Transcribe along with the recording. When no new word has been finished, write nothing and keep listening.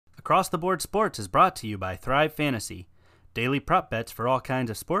Across the Board Sports is brought to you by Thrive Fantasy. Daily prop bets for all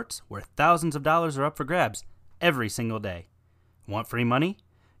kinds of sports where thousands of dollars are up for grabs every single day. Want free money?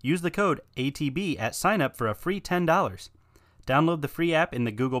 Use the code ATB at sign-up for a free $10. Download the free app in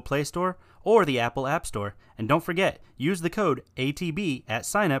the Google Play Store or the Apple App Store, and don't forget, use the code ATB at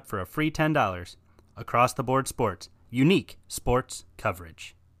sign-up for a free $10. Across the Board Sports. Unique sports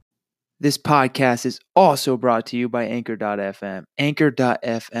coverage. This podcast is also brought to you by Anchor.fm.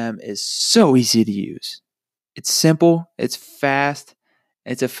 Anchor.fm is so easy to use. It's simple, it's fast,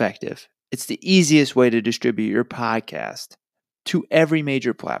 it's effective. It's the easiest way to distribute your podcast to every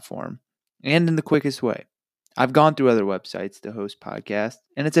major platform and in the quickest way. I've gone through other websites to host podcasts,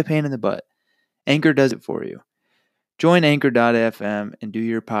 and it's a pain in the butt. Anchor does it for you. Join Anchor.fm and do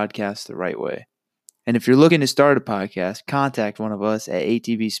your podcast the right way. And if you're looking to start a podcast, contact one of us at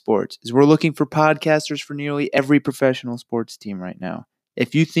ATB Sports, as we're looking for podcasters for nearly every professional sports team right now.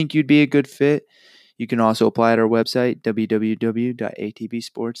 If you think you'd be a good fit, you can also apply at our website,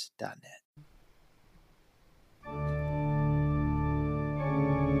 www.atbsports.net.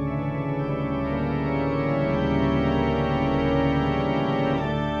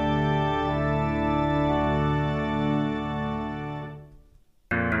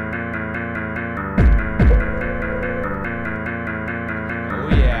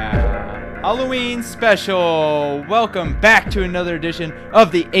 Halloween special. Welcome back to another edition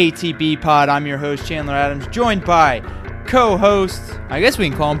of the ATB Pod. I'm your host, Chandler Adams, joined by co-host, I guess we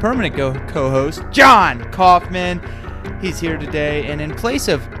can call him permanent co-host, John Kaufman. He's here today, and in place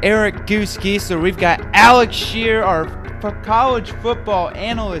of Eric Goose Geisler, we've got Alex Shear, our college football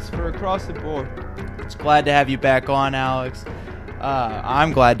analyst for Across the Board. It's glad to have you back on, Alex.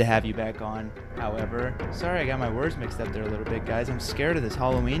 I'm glad to have you back on. However, sorry I got my words mixed up there a little bit, guys. I'm scared of this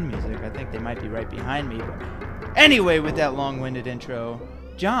Halloween music. I think they might be right behind me. But anyway, with that long-winded intro,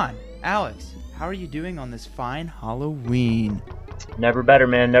 John, Alex, how are you doing on this fine Halloween? Never better,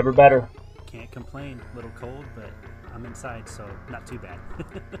 man. Never better. Can't complain. A little cold, but I'm inside, so not too bad.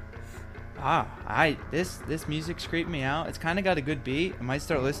 This music's creeping me out. It's kind of got a good beat. I might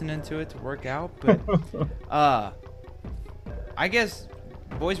start listening to it to work out, but I guess,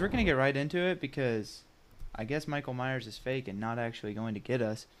 boys, we're going to get right into it because I guess Michael Myers is fake and not actually going to get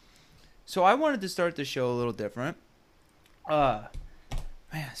us. So I wanted to start the show a little different. Man,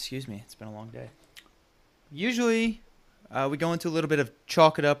 excuse me. It's been a long day. Usually, we go into a little bit of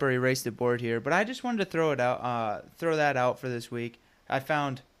chalk it up or erase the board here, but I just wanted to throw that out for this week. I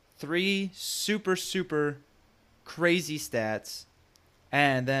found 3 super crazy stats,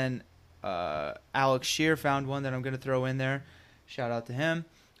 and then Alex Shear found one that I'm going to throw in there. Shout out to him.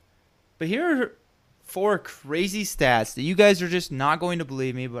 But here are 4 crazy stats that you guys are just not going to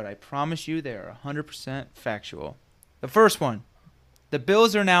believe me, but I promise you they are 100% factual. The first one, the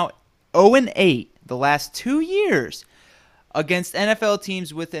Bills are now 0-8 the last 2 years against NFL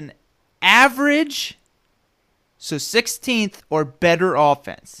teams with an average, so 16th or better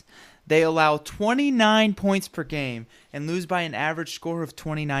offense. They allow 29 points per game and lose by an average score of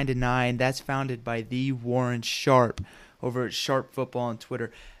 29-9. That's founded by the Warren Sharp over at Sharp Football on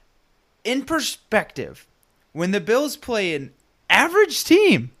Twitter. In perspective, when the Bills play an average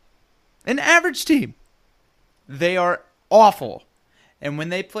team, they are awful. And when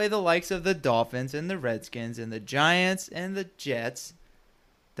they play the likes of the Dolphins and the Redskins and the Giants and the Jets,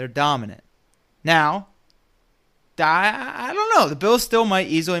 they're dominant. Now, I don't know. The Bills still might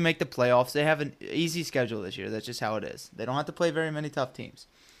easily make the playoffs. They have an easy schedule this year. That's just how it is. They don't have to play very many tough teams.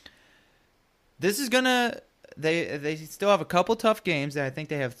 This is going to... They still have a couple tough games. I think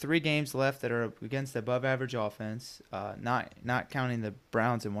they have 3 games left that are against above average offense, not counting the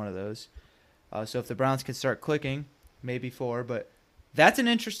Browns in one of those. So if the Browns can start clicking, maybe 4. But that's an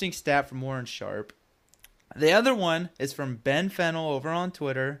interesting stat from Warren Sharp. The other one is from Ben Fennell over on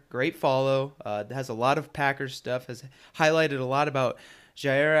Twitter. Great follow. Has a lot of Packers stuff. Has highlighted a lot about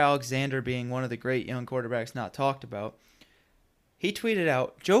Jair Alexander being one of the great young quarterbacks not talked about. He tweeted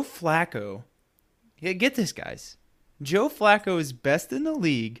out, Joe Flacco. Yeah, get this, guys. Joe Flacco is best in the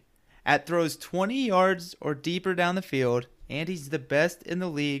league at throws 20 yards or deeper down the field, and he's the best in the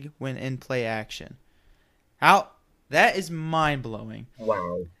league when in play action. That is mind-blowing.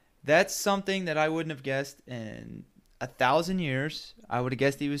 Wow. That's something that I wouldn't have guessed in 1,000 years. I would have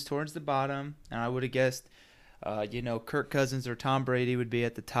guessed he was towards the bottom, and I would have guessed, Kirk Cousins or Tom Brady would be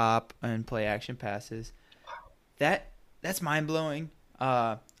at the top and play action passes. That's mind-blowing.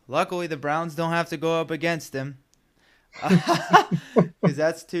 Luckily, the Browns don't have to go up against him because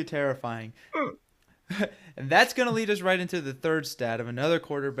that's too terrifying. And that's going to lead us right into the third stat of another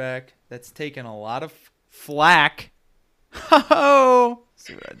quarterback that's taken a lot of flack.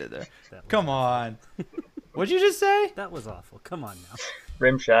 See what I did there? That was Come awful. on. What'd you just say? That was awful. Come on now.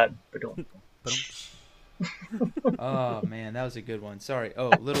 Rim shot. But Oh, man, that was a good one. Sorry. Oh,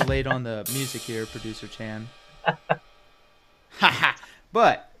 a little late on the music here, Producer Chan.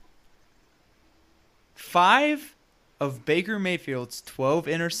 But 5 of Baker Mayfield's 12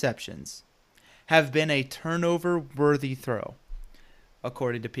 interceptions have been a turnover-worthy throw,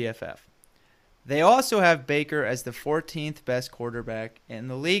 according to PFF. They also have Baker as the 14th best quarterback in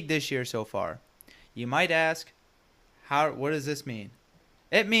the league this year so far. You might ask, what does this mean?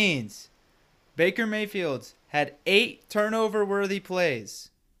 It means Baker Mayfield's had 8 turnover-worthy plays,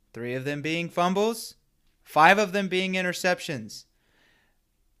 3 of them being fumbles, 5 of them being interceptions.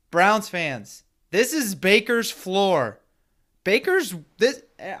 Browns fans, this is Baker's floor.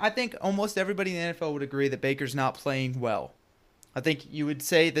 I think almost everybody in the NFL would agree that Baker's not playing well. I think you would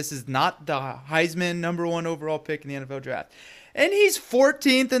say this is not the Heisman number 1 overall pick in the NFL draft. And he's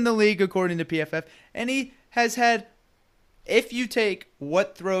 14th in the league according to PFF. And he has had, if you take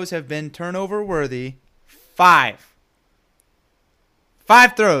what throws have been turnover worthy, 5.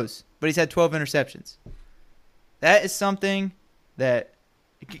 5 throws, but he's had 12 interceptions. That is something that,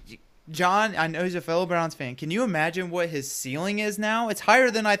 John, I know he's a fellow Browns fan. Can you imagine what his ceiling is now? It's higher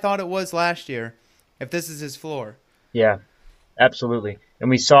than I thought it was last year, if this is his floor. yeah, absolutely. And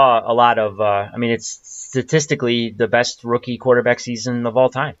we saw a lot of, it's statistically the best rookie quarterback season of all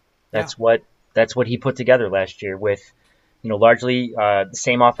time. That's what he put together last year with, largely the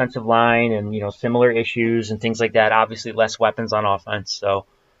same offensive line and, similar issues and things like that. Obviously less weapons on offense. So,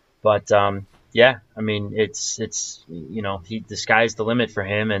 but, it's the sky's the limit for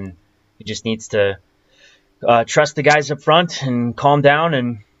him, and he just needs to trust the guys up front and calm down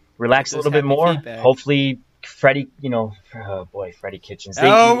and relax a little bit more. Hopefully Freddie, Freddie Kitchens.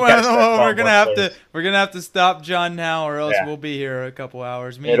 We're gonna have to stop John now, or else we'll be here a couple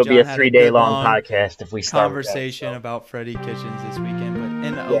hours. It'll be a 3-day long podcast if we start conversation about Freddie Kitchens this weekend.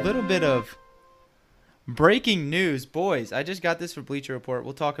 But a little bit of breaking news, boys. I just got this from Bleacher Report.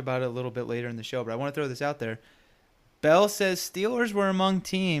 We'll talk about it a little bit later in the show, but I want to throw this out there. Bell says Steelers were among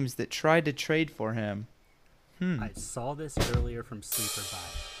teams that tried to trade for him. I saw this earlier from Sleeper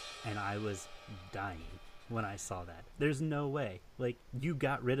By, and I was dying when I saw that. There's no way. Like, you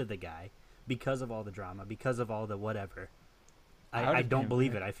got rid of the guy because of all the drama, because of all the whatever. I don't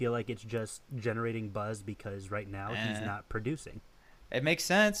believe it. I feel like it's just generating buzz because right now he's not producing. It makes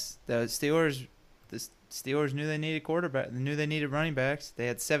sense. The Steelers knew they needed quarterback. They knew they needed running backs. They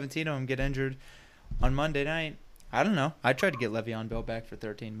had 17 of them get injured on Monday night. I don't know. I tried to get Le'Veon Bell back for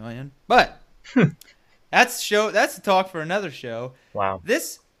 $13 million, but that's the talk for another show. Wow.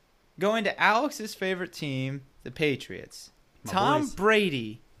 This going to Alex's favorite team, the Patriots. Tom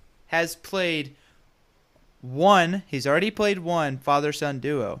Brady has played one. He's already played one father-son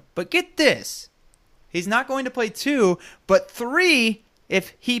duo. But get this. He's not going to play 2, but 3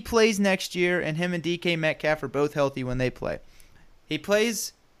 if he plays next year and him and DK Metcalf are both healthy when they play. He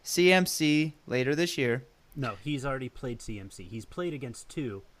plays CMC later this year. No, he's already played CMC. He's played against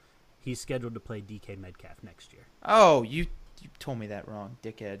 2. He's scheduled to play DK Metcalf next year. Oh, you told me that wrong,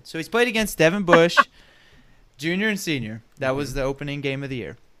 dickhead. So he's played against Devin Bush, junior and senior. That was the opening game of the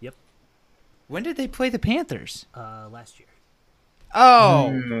year. Yep. When did they play the Panthers? Last year.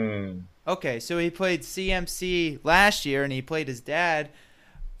 Oh. Okay, so he played CMC last year, and he played his dad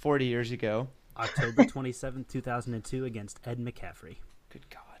 40 years ago. October 27th, 2002 against Ed McCaffrey. Good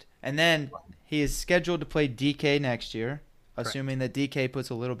God. And then he is scheduled to play DK next year, assuming that DK puts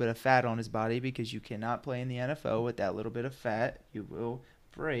a little bit of fat on his body, because you cannot play in the NFL with that little bit of fat. You will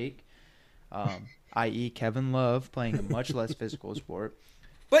break, i.e. Kevin Love playing a much less physical sport.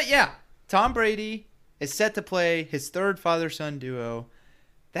 But, yeah, Tom Brady is set to play his 3rd father-son duo.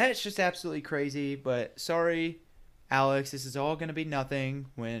 That's just absolutely crazy, but sorry, Alex, this is all going to be nothing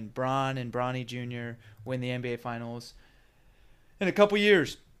when Bron and Bronny Jr. win the NBA Finals in a couple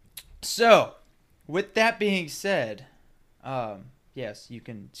years. So, with that being said, yes, you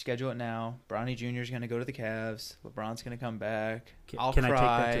can schedule it now. Bronny Jr. is going to go to the Cavs. LeBron's going to come back. Can I take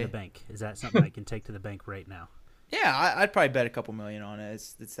that to the bank? Is that something I can take to the bank right now? Yeah, I'd probably bet a couple million on it.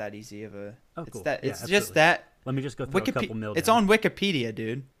 It's that easy of a. Oh, it's cool. that. Yeah, It's absolutely. just that. Let me just go throw a couple mil It's down. on Wikipedia,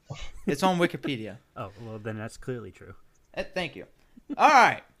 dude. It's on Wikipedia. Oh, well, then that's clearly true. Thank you. All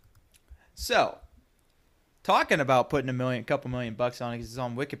right. So, talking about putting a couple million bucks on it because it's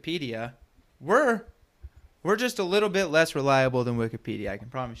on Wikipedia, we're just a little bit less reliable than Wikipedia. I can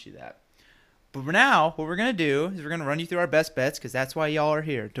promise you that. But now, what we're going to do is we're going to run you through our best bets, because that's why y'all are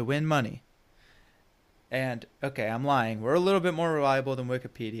here, to win money. And, okay, I'm lying. We're a little bit more reliable than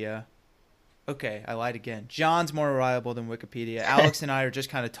Wikipedia. Okay, I lied again. John's more reliable than Wikipedia. Alex and I are just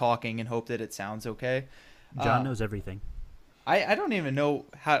kind of talking and hope that it sounds okay. John knows everything. I don't even know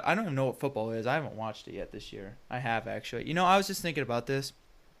I don't even know what football is. I haven't watched it yet this year. I have actually. You know, I was just thinking about this.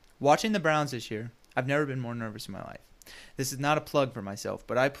 Watching the Browns this year, I've never been more nervous in my life. This is not a plug for myself,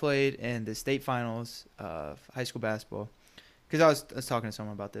 but I played in the state finals of high school basketball because I was talking to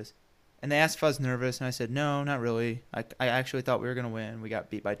someone about this. And they asked if I was nervous, and I said, no, not really. I actually thought we were going to win. We got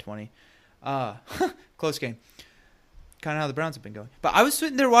beat by 20. Close game. Kind of how the Browns have been going. But I was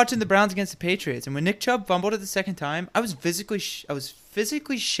sitting there watching the Browns against the Patriots, and when Nick Chubb fumbled it the second time, I was physically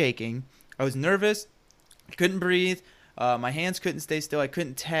shaking. I was nervous. I couldn't breathe. My hands couldn't stay still. I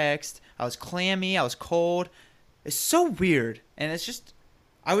couldn't text. I was clammy. I was cold. It's so weird. And it's just,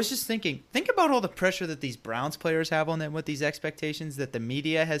 I was just thinking, think about all the pressure that these Browns players have on them with these expectations that the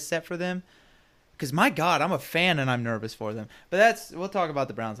media has set for them. Because, my God, I'm a fan and I'm nervous for them. But we'll talk about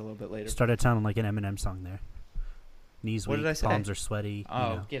the Browns a little bit later. Started sounding like an Eminem song there. Knees What weak, did I say? palms are sweaty.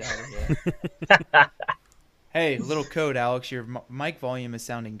 Oh, get out of here. Hey, little code, Alex. Your mic volume is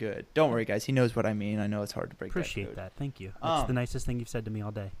sounding good. Don't worry, guys. He knows what I mean. I know it's hard to break Appreciate that code. that. Thank you. That's the nicest thing you've said to me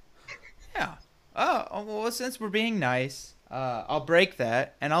all day. Yeah. Well, since we're being nice, I'll break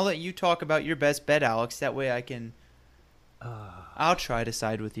that, and I'll let you talk about your best bet, Alex. That way I can... I'll try to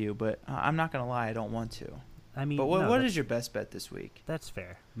side with you, but I'm not going to lie. I don't want to. I mean, But no, what is your best bet this week? That's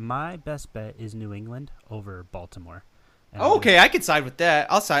fair. My best bet is New England over Baltimore. And Oh, okay, I can side with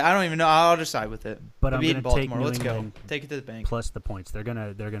that. I'll side. I don't even know. I'll just side with it. But We're I'm beating going to take Baltimore. New Let's England go. Take it to the bank. plus the points. They're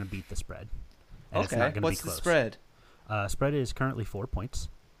gonna beat the spread. And it's Okay. not gonna What's be the close. spread? Spread is currently 4 points.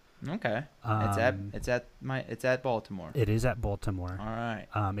 Okay. Um, It's at Baltimore. It is at Baltimore. All right.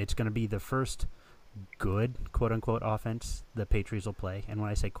 It's going to be the first good, quote-unquote, offense the Patriots will play. And when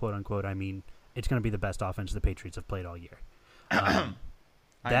I say quote-unquote, I mean it's going to be the best offense the Patriots have played all year. I'm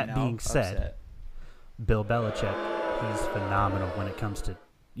That now being said, upset. Bill Belichick, he's phenomenal when it comes to,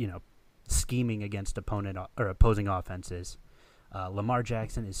 scheming against opposing offenses. Lamar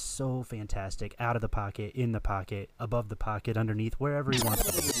Jackson is so fantastic, out of the pocket, in the pocket, above the pocket, underneath, wherever he wants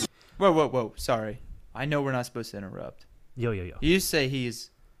to be. Whoa. Sorry. I know we're not supposed to interrupt. Yo. You say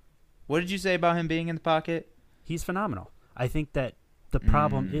what did you say about him being in the pocket? He's phenomenal. I think that the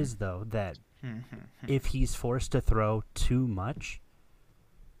problem is, though, that if he's forced to throw too much,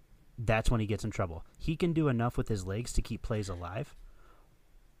 that's when he gets in trouble. He can do enough with his legs to keep plays alive,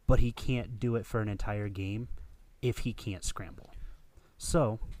 but he can't do it for an entire game if he can't scramble.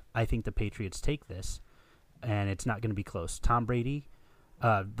 So I think the Patriots take this, and it's not going to be close. Tom Brady,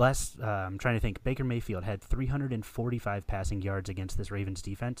 I'm trying to think, Baker Mayfield had 345 passing yards against this Ravens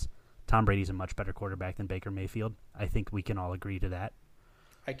defense. Tom Brady's a much better quarterback than Baker Mayfield. I think we can all agree to that.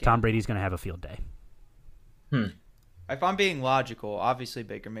 Tom Brady's going to have a field day. If I'm being logical, obviously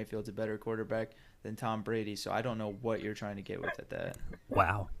Baker Mayfield's a better quarterback than Tom Brady, so I don't know what you're trying to get with that.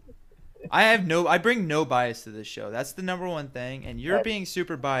 Wow. I bring no bias to this show. That's the number one thing, and you're being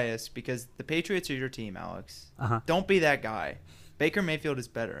super biased because the Patriots are your team, Alex. Don't be that guy. Baker Mayfield is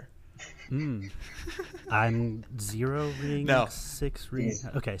better. I'm 0 reading, No. 6 reading.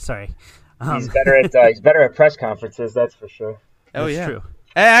 Okay, sorry. He's better at press conferences, that's for sure. Oh, That's yeah. true.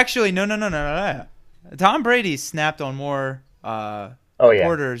 Actually, no. Tom Brady snapped on more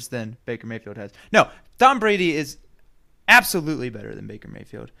quarters than Baker Mayfield has. No, Tom Brady is absolutely better than Baker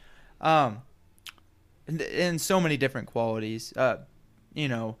Mayfield. In so many different qualities, but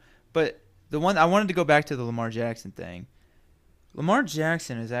the one I wanted to go back to the Lamar Jackson thing. Lamar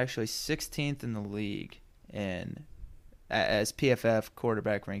Jackson is actually 16th in the league as PFF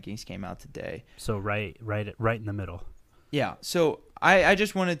quarterback rankings came out today. So right in the middle. Yeah. So I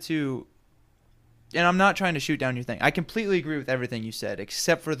just wanted to, and I'm not trying to shoot down your thing. I completely agree with everything you said,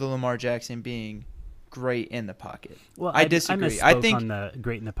 except for the Lamar Jackson being great in the pocket. Well, I disagree. I I think on the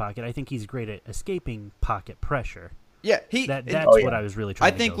great in the pocket. I think he's great at escaping pocket pressure. Yeah, That's what I was really trying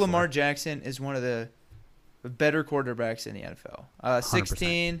I to think go Lamar for. Jackson is one of the better quarterbacks in the NFL.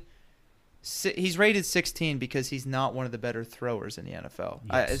 16. He's rated 16 because he's not one of the better throwers in the NFL.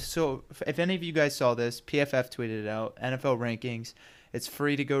 Yes. So if any of you guys saw this, PFF tweeted it out. NFL rankings. It's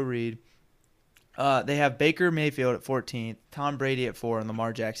free to go read. They have Baker Mayfield at 14th, Tom Brady at 4, and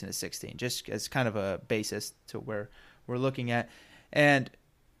Lamar Jackson at 16, just as kind of a basis to where we're looking at. And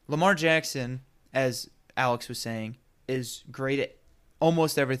Lamar Jackson, as Alex was saying, is great at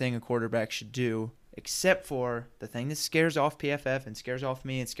almost everything a quarterback should do, except for the thing that scares off PFF and scares off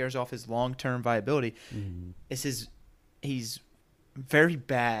me and scares off his long-term viability is he's very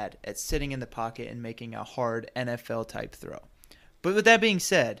bad at sitting in the pocket and making a hard NFL-type throw. But with that being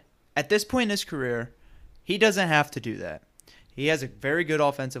said, at this point in his career, he doesn't have to do that. He has a very good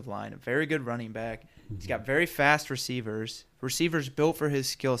offensive line, a very good running back. He's got very fast receivers built for his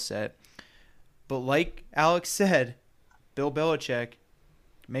skill set. But like Alex said, Bill Belichick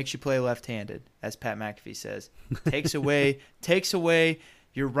makes you play left-handed, as Pat McAfee says. Takes away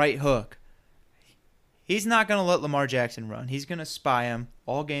your right hook. He's not going to let Lamar Jackson run. He's going to spy him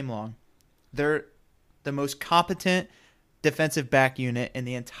all game long. They're the most competent defensive back unit in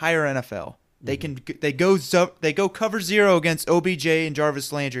the entire NFL. They go cover zero against OBJ and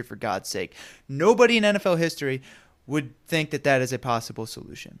Jarvis Landry, for God's sake. Nobody in NFL history would think that is a possible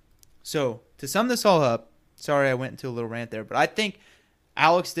solution. So to sum this all up, sorry I went into a little rant there, but I think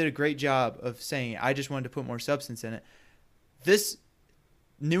Alex did a great job of saying I just wanted to put more substance in it. This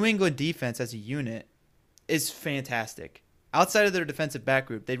New England defense as a unit is fantastic. Outside of their defensive back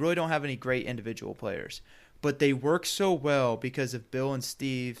group, they really don't have any great individual players, but they work so well because of Bill and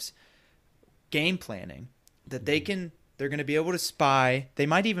Steve's game planning that they're going to be able to spy. They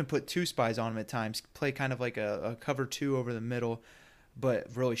might even put 2 spies on them at times, play kind of like a cover 2 over the middle, but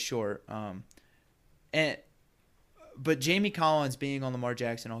really short. But Jamie Collins being on Lamar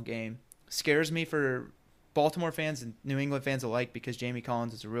Jackson all game scares me for Baltimore fans and New England fans alike, because Jamie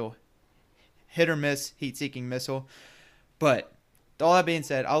Collins is a real hit or miss, heat-seeking missile. But all that being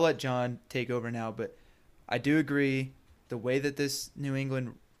said, I'll let John take over now, but I do agree the way that this New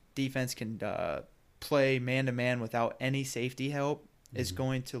England defense can play man-to-man without any safety help is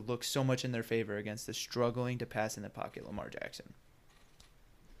going to look so much in their favor against the struggling to pass in the pocket Lamar Jackson.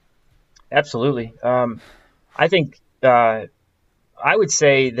 Absolutely. I think I would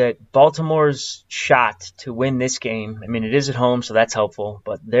say that Baltimore's shot to win this game, I mean, it is at home, so that's helpful,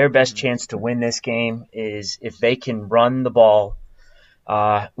 but their best chance to win this game is if they can run the ball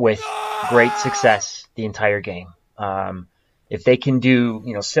with great success the entire game. If they can do,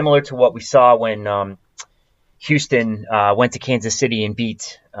 similar to what we saw when Houston went to Kansas City and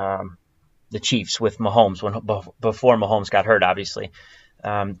beat the Chiefs with Mahomes before Mahomes got hurt, obviously.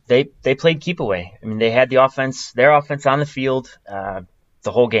 They played keep away. I mean, they had their offense on the field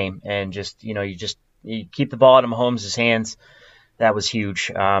the whole game, and you keep the ball out of Mahomes' hands. That was huge.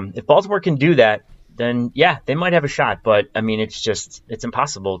 If Baltimore can do that, then yeah, they might have a shot. But I mean, it's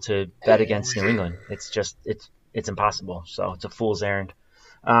impossible to bet against New England. It's impossible. So it's a fool's errand.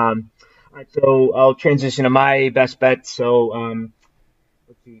 All right, so I'll transition to my best bet. So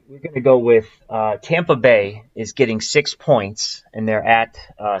let's see. We're going to go with Tampa Bay is getting 6 points, and they're at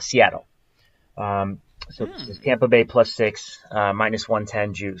Seattle. So it's Tampa Bay plus 6, minus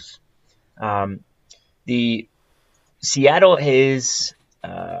 110 juice. The Seattle is,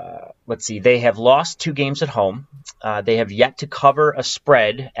 they have lost 2 games at home. They have yet to cover a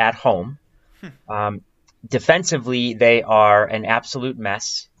spread at home. Defensively, they are an absolute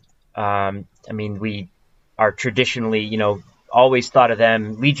mess. I mean, we are traditionally, always thought of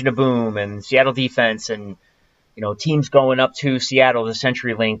them, Legion of Boom and Seattle defense, and teams going up to Seattle, the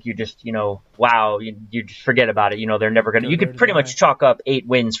CenturyLink, you just, wow, you just forget about it. They're never going to. You could pretty much chalk up 8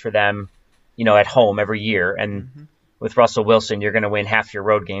 wins for them, at home every year. And with Russell Wilson, you're going to win half your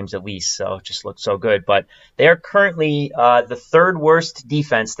road games at least. So it just looks so good. But they are currently the 3rd worst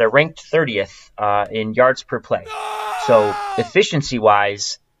defense. They're ranked 30th in yards per play. So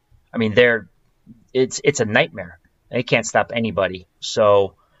efficiency-wise, I mean, it's a nightmare. They can't stop anybody.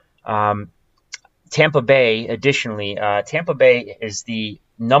 So Tampa Bay, additionally, Tampa Bay is the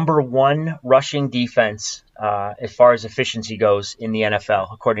number 1 rushing defense as far as efficiency goes in the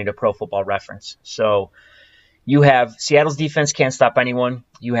NFL, according to Pro Football Reference. So you have Seattle's defense can't stop anyone.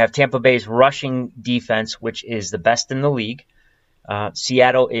 You have Tampa Bay's rushing defense, which is the best in the league.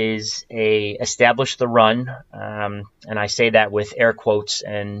 Seattle is established the run, and I say that with air quotes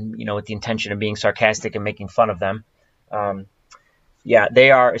and with the intention of being sarcastic and making fun of them.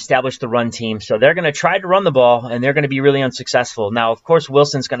 They are established the run team, so they're going to try to run the ball, and they're going to be really unsuccessful. Now, of course,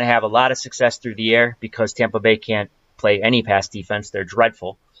 Wilson's going to have a lot of success through the air because Tampa Bay can't play any pass defense. They're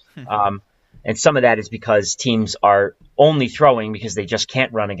dreadful. And some of that is because teams are only throwing because they just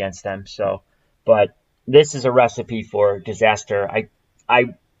can't run against them. So, but this is a recipe for disaster.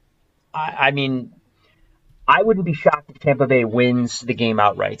 I mean, I wouldn't be shocked if Tampa Bay wins the game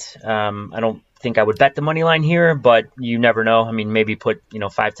outright. I don't think I would bet the money line here, but you never know. I mean, maybe put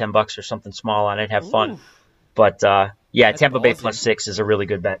 $5-10 or something small on it, have fun. But Tampa Bay plus 6 is a really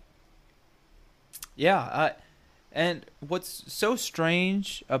good bet. Yeah, and what's so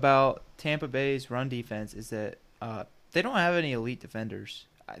strange about Tampa Bay's run defense is that they don't have any elite defenders.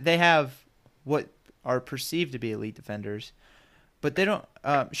 They have what are perceived to be elite defenders, but they don't.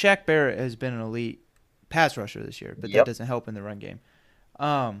 Shaq Barrett has been an elite pass rusher this year, but that doesn't help in the run game.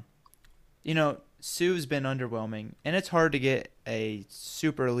 Sue's been underwhelming, and it's hard to get a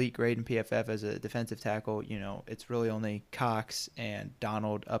super elite grade in PFF as a defensive tackle. You know, it's really only Cox and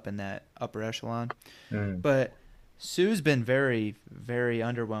Donald up in that upper echelon. But Sue's been very, very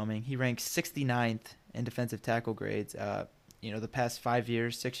underwhelming. He ranks 69th in defensive tackle grades. You know, the past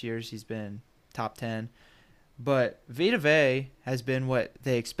 6 years, he's been top 10. But Vita Vea has been what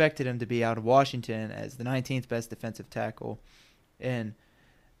they expected him to be out of Washington as the 19th best defensive tackle in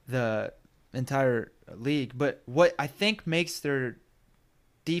the entire league. But what I think makes their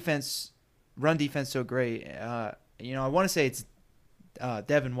run defense so great, you know, I want to say it's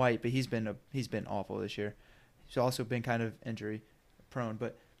Devin White, but he's been awful this year. He's also been kind of injury prone.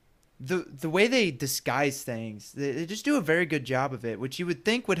 But the way they disguise things, they just do a very good job of it, which you would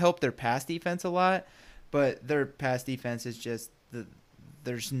think would help their pass defense a lot. But their pass defense is just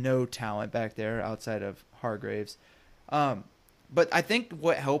there's no talent back there outside of Hargraves. But I think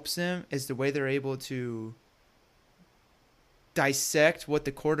what helps them is the way they're able to dissect what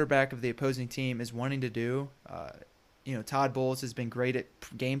the quarterback of the opposing team is wanting to do. You know, Todd Bowles has been great at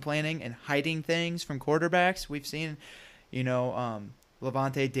game planning and hiding things from quarterbacks. We've seen, you know,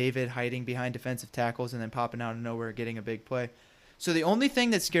 Levante David hiding behind defensive tackles and then popping out of nowhere getting a big play. So the only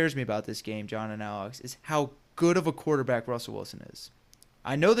thing that scares me about this game, John and Alex, is how good of a quarterback Russell Wilson is.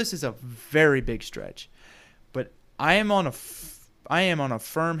 I know this is a very big stretch, but I am on a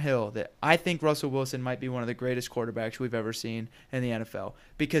firm hill that I think Russell Wilson might be one of the greatest quarterbacks we've ever seen in the NFL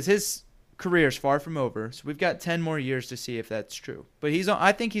because his career is far from over. So we've got 10 more years to see if that's true. But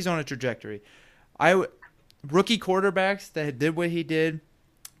I think he's on a trajectory. Rookie quarterbacks that did what he did,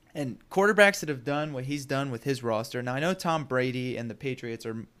 and quarterbacks that have done what he's done with his roster. Now, I know Tom Brady and the Patriots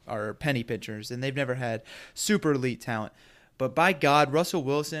are penny pitchers, and they've never had super elite talent. But by God, Russell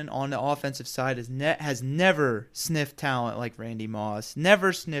Wilson on the offensive side has never sniffed talent like Randy Moss,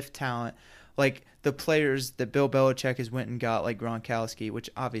 never sniffed talent like the players that Bill Belichick has went and got, like Gronkowski, which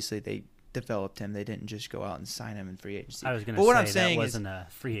obviously they developed him. They didn't just go out and sign him in free agency. I was going to say that wasn't a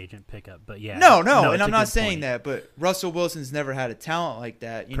free agent pickup, but yeah. No, and I'm not saying that, but Russell Wilson's never had a talent like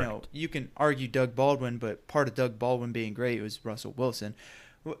that. You know, you can argue Doug Baldwin, but part of Doug Baldwin being great was Russell Wilson.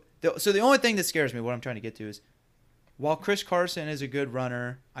 So the only thing that scares me, what I'm trying to get to is, while Chris Carson is a good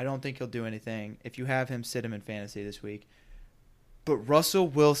runner, I don't think he'll do anything. If you have him, sit him in fantasy this week. But Russell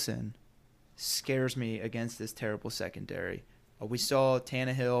Wilson scares me against this terrible secondary. We saw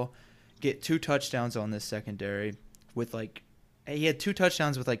Tannehill get 2 touchdowns on this secondary with he had 2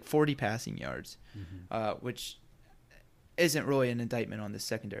 touchdowns with 40 passing yards, which isn't really an indictment on this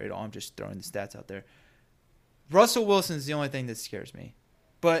secondary at all. I'm just throwing the stats out there. Russell Wilson's the only thing that scares me.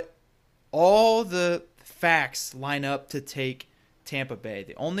 But all the facts line up to take Tampa Bay.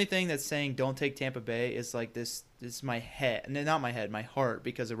 The only thing that's saying don't take Tampa Bay is this is my head. Not my head, my heart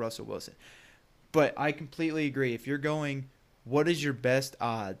because of Russell Wilson. But I completely agree. If you're going, what is your best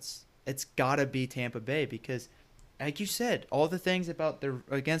odds? It's got to be Tampa Bay because, like you said, all the things about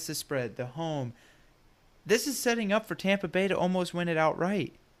against the spread, the home, this is setting up for Tampa Bay to almost win it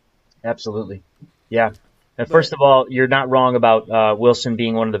outright. Absolutely. Yeah. And first of all, you're not wrong about Wilson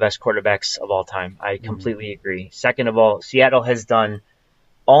being one of the best quarterbacks of all time. I completely agree. Second of all, Seattle has done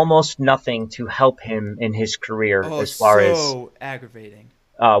almost nothing to help him in his career as far as aggravating.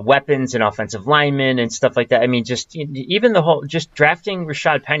 Weapons and offensive linemen and stuff like that. I mean, just even just drafting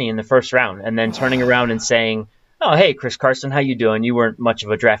Rashad Penny in the first round and then turning around and saying, "Oh, hey, Chris Carson, how you doing? You weren't much of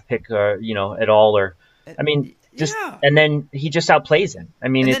a draft pick, at all." Or, I mean, and then he just outplays him. I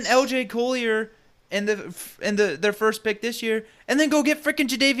mean, and then LJ Collier in their first pick this year, and then go get freaking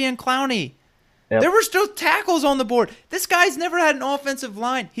Jadeveon Clowney. Yep. There were still tackles on the board. This guy's never had an offensive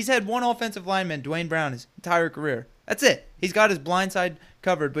line. He's had one offensive lineman, Dwayne Brown, his entire career. That's it. He's got his blind side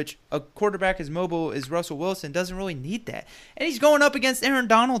covered, which a quarterback as mobile as Russell Wilson doesn't really need that. And he's going up against Aaron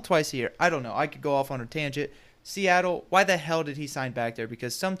Donald twice a year. I don't know. I could go off on a tangent. Seattle, why the hell did he sign back there?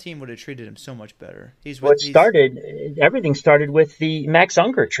 Because some team would have treated him so much better. Everything started with the Max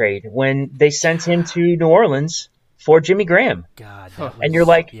Unger trade when they sent him to New Orleans for Jimmy Graham. God, and you're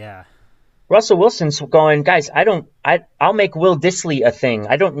like, yeah. Russell Wilson's going, guys, I'll make Will Dissly a thing.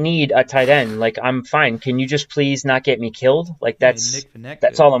 I don't need a tight end. I'm fine. Can you just please not get me killed?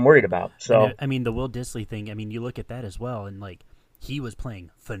 That's all I'm worried about. So I mean, the Will Dissly thing, I mean, you look at that as well, and he was playing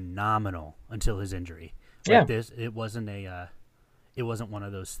phenomenal until his injury. It wasn't one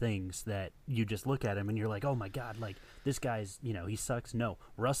of those things that you just look at him and you're like, oh my God, this guy's, he sucks. No,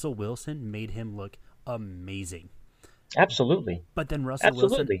 Russell Wilson made him look amazing. Absolutely. But then Russell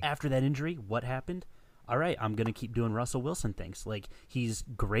Wilson, after that injury, what happened? All right, I'm going to keep doing Russell Wilson things. He's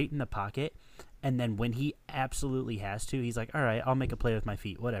great in the pocket, and then when he absolutely has to, he's like, all right, I'll make a play with my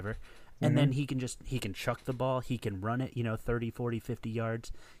feet, whatever. And then he can chuck the ball, he can run it, 30, 40, 50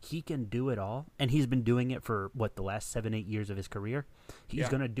 yards. He can do it all. And he's been doing it for the last 7, 8 years of his career. He's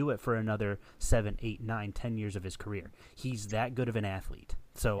going to do it for another 7, 8, 9, 10 years of his career. He's that good of an athlete.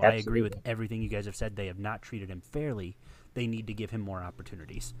 So Absolutely. I agree with everything you guys have said. They have not treated him fairly. They need to give him more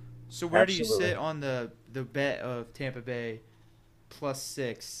opportunities. So where do you Absolutely. sit on the bet of Tampa Bay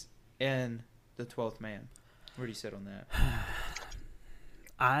 +6 and the 12th man? Where do you sit on that?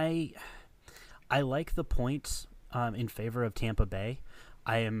 I like the points in favor of Tampa Bay.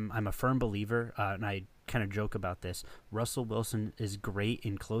 I'm a firm believer, and I kind of joke about this. Russell Wilson is great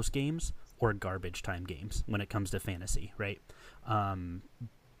in close games or garbage time games when it comes to fantasy, right?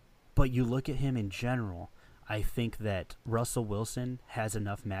 But you look at him in general, I think that Russell Wilson has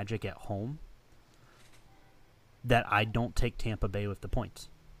enough magic at home that I don't take Tampa Bay with the points.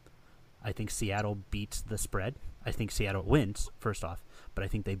 I think Seattle beats the spread. I think Seattle wins, first off, but I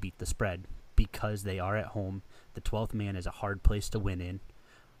think they beat the spread because they are at home. The 12th man is a hard place to win in.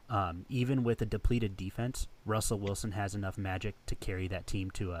 Even with a depleted defense, Russell Wilson has enough magic to carry that team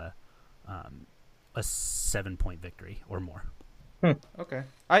to a 7-point victory or more. Okay.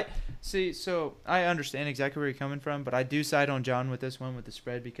 I see. So I understand exactly where you're coming from, but I do side on John with this one with the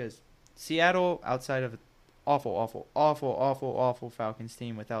spread because Seattle, outside of an awful Falcons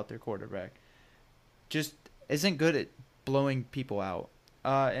team without their quarterback, just isn't good at blowing people out.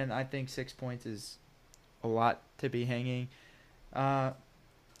 And I think 6 points is a lot to be hanging. I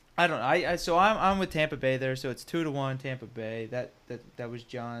don't know. So I'm with Tampa Bay there. So it's 2-1 Tampa Bay. That was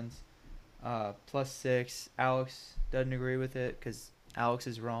John's +6. Alex doesn't agree with it because Alex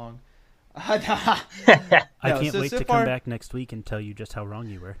is wrong. I can't wait to come back next week and tell you just how wrong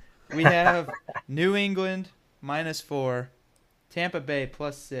you were. We have New England -4, Tampa Bay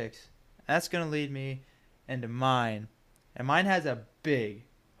 +6. That's going to lead me into mine. And mine has a big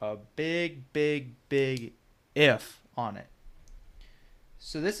if on it.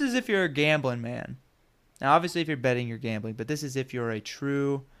 So this is if you're a gambling man. Now, obviously, if you're betting, you're gambling. But this is if you're a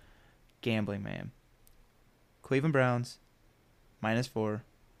true gambling man. Cleveland Browns -4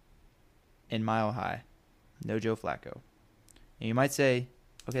 in Mile High. No Joe Flacco. And you might say,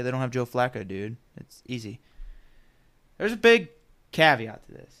 okay, they don't have Joe Flacco, dude. It's easy. There's a big caveat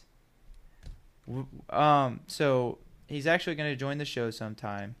to this. So he's actually going to join the show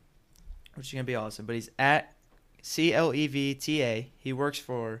sometime, which is going to be awesome. But he's at CLEVTA. He works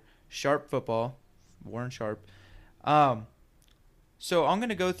for Sharp Football, Warren Sharp. So I'm going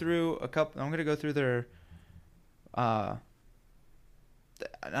to go through their. No,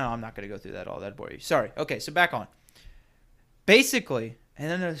 I'm not going to go through that all. That'd bore you. Sorry. Okay, so back on. Basically,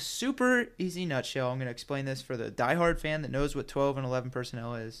 and in a super easy nutshell, I'm going to explain this for the diehard fan that knows what 12 and 11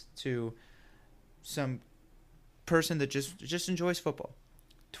 personnel is to some person that just enjoys football.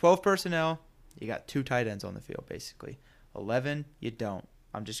 12 personnel, you got 2 tight ends on the field, basically. 11, you don't.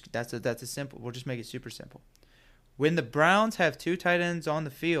 That's a simple. We'll just make it super simple. When the Browns have 2 tight ends on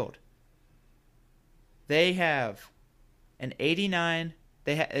the field, they have an 89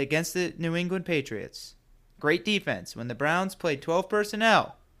 against the New England Patriots. Great defense. When the Browns played 12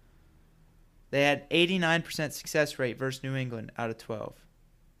 personnel, they had 89% success rate versus New England out of 12.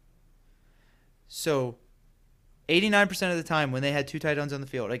 So 89% of the time when they had 2 tight ends on the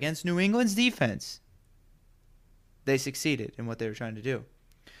field against New England's defense, they succeeded in what they were trying to do.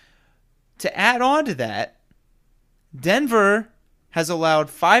 To add on to that, Denver has allowed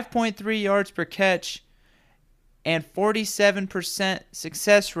 5.3 yards per catch and 47%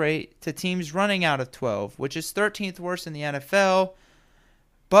 success rate to teams running out of 12, which is 13th worst in the NFL,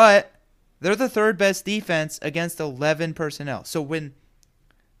 but they're the 3rd best defense against 11 personnel. So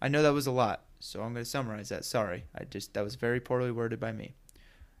I know that was a lot, so I'm going to summarize that. Sorry, that was very poorly worded by me.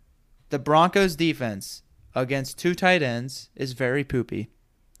 The Broncos defense against 2 tight ends is very poopy.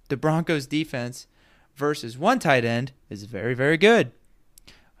 The Broncos defense versus 1 tight end is very, very good.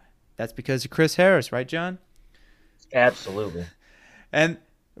 That's because of Chris Harris, right, John? Absolutely. And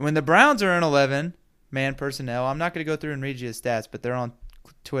when the Browns are in 11-man personnel, I'm not going to go through and read you the stats, but they're on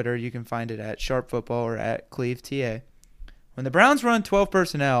Twitter. You can find it at Sharp Football or at CleveTA. When the Browns run 12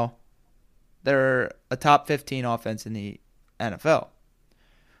 personnel, they're a top 15 offense in the NFL.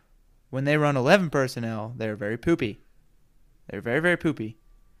 When they run 11 personnel, they're very poopy. They're very, very poopy.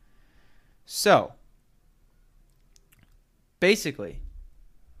 So, basically,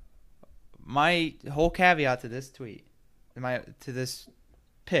 my whole caveat to this tweet, to this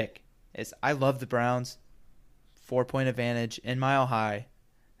pick, is I love the Browns. 4-point advantage in Mile High.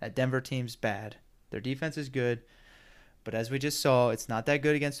 That Denver team's bad. Their defense is good. But as we just saw, it's not that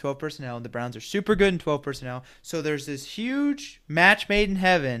good against 12 personnel. The Browns are super good in 12 personnel. So there's this huge match made in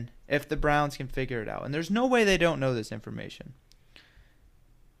heaven if the Browns can figure it out. And there's no way they don't know this information.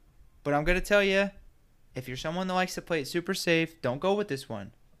 But I'm going to tell you, if you're someone that likes to play it super safe, don't go with this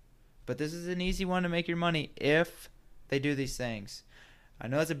one. But this is an easy one to make your money if they do these things. I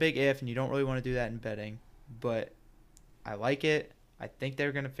know it's a big if, and you don't really want to do that in betting, but I like it. I think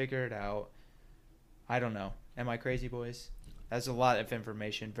they're going to figure it out. I don't know. Am I crazy, boys? That's a lot of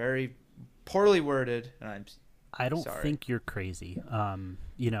information. Very poorly worded, and I don't sorry. think you're crazy.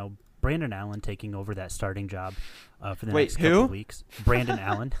 Brandon Allen taking over that starting job for the next who? couple of weeks. Brandon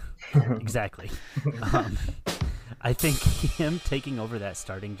Allen. Exactly. I think him taking over that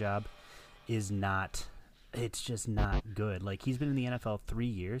starting job is not – it's just not good. Like, he's been in the NFL 3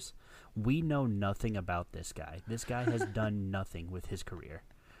 years. We know nothing about this guy. This guy has done nothing with his career.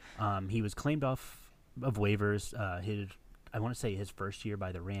 He was claimed off of waivers I want to say his first year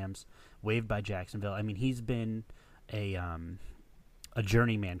by the Rams, waived by Jacksonville. I mean, he's been a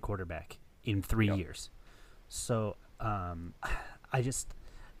journeyman quarterback in 3 years. So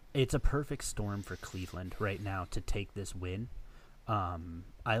it's a perfect storm for Cleveland right now to take this win.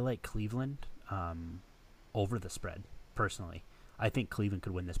 I like Cleveland over the spread, personally. I think Cleveland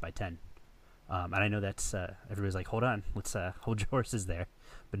could win this by 10. And I know that's everybody's like, hold on, let's hold your horses there.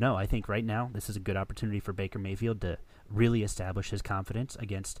 But no, I think right now this is a good opportunity for Baker Mayfield to really establish his confidence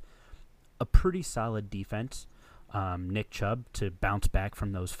against a pretty solid defense. Nick Chubb to bounce back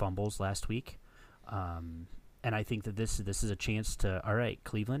from those fumbles last week. And I think that this is a chance to, all right,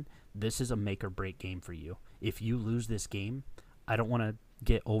 Cleveland, this is a make or break game for you. If you lose this game, I don't want to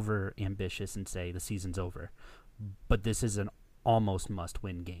get over ambitious and say the season's over, but this is an almost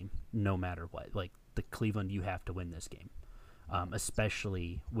must-win game, no matter what. Like, the Cleveland, you have to win this game,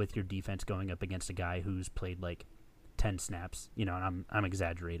 especially with your defense going up against a guy who's played like 10 snaps. And I'm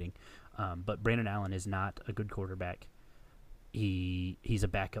exaggerating, but Brandon Allen is not a good quarterback. He's a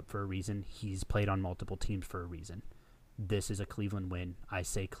backup for a reason. He's played on multiple teams for a reason. This is a Cleveland win. I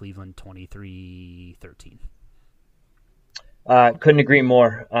say Cleveland 23-13. Couldn't agree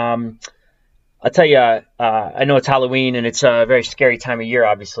more. I'll tell you, I know it's Halloween and it's a very scary time of year,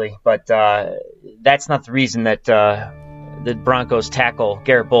 obviously, but that's not the reason that the Broncos tackle,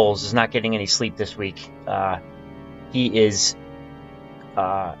 Garrett Bowles, is not getting any sleep this week. He's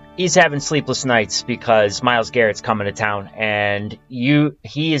having sleepless nights because Myles Garrett's coming to town, and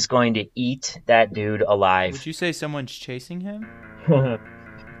he is going to eat that dude alive. Would you say someone's chasing him?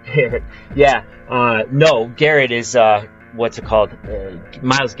 Yeah. No, Garrett is... what's it called?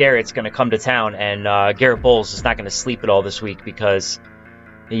 Myles Garrett's going to come to town, and Garrett Bowles is not going to sleep at all this week because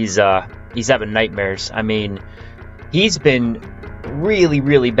he's having nightmares. I mean, he's been really,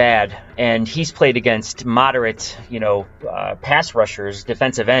 really bad, and he's played against moderate, pass rushers,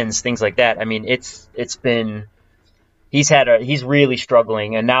 defensive ends, things like that. I mean, he's really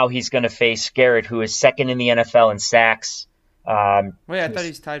struggling, and now he's going to face Garrett, who is second in the NFL in sacks. Wait, I thought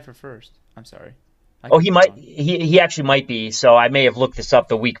he's tied for first. I'm sorry. He might. He actually might be. So I may have looked this up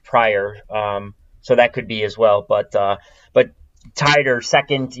the week prior. So that could be as well. But tied or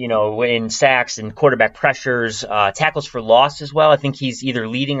second, in sacks and quarterback pressures, tackles for loss as well. I think he's either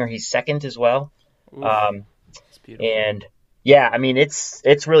leading or he's second as well. Ooh, that's beautiful. And yeah, I mean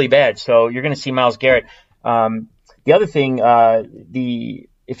it's really bad. So you're going to see Myles Garrett. The other thing,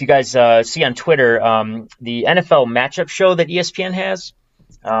 if you guys see on Twitter, the NFL matchup show that ESPN has.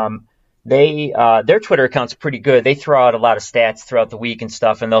 Their Twitter account's pretty good. They throw out a lot of stats throughout the week and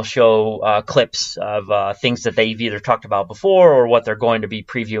stuff, and they'll show clips of things that they've either talked about before or what they're going to be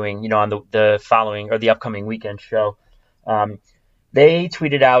previewing, on the following or the upcoming weekend show. They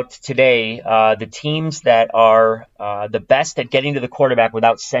tweeted out today the teams that are the best at getting to the quarterback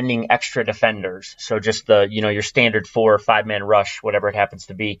without sending extra defenders. So just your standard 4 or 5 man rush, whatever it happens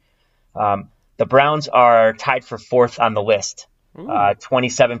to be. The Browns are tied for 4th on the list.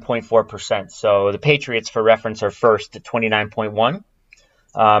 27.4%. So the Patriots, for reference, are first at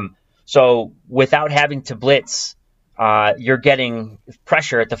 29.1. So without having to blitz, you're getting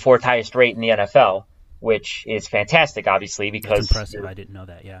pressure at the 4th highest rate in the NFL, which is fantastic, obviously, because that's impressive. I didn't know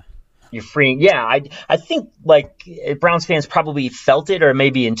that. Yeah, you're freeing. Yeah, I think like Browns fans probably felt it or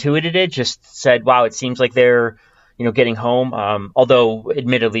maybe intuited it. Just said, "Wow, it seems like they're getting home." Although,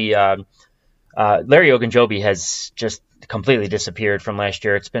 admittedly, Larry Ogunjobi has just completely disappeared from last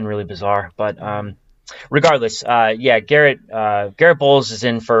year. It's been really bizarre, but regardless, Garrett Bowles is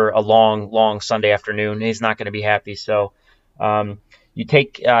in for a long Sunday afternoon. He's not going to be happy. So you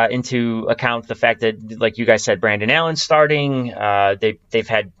take into account the fact that, like you guys said, Brandon Allen's starting. They've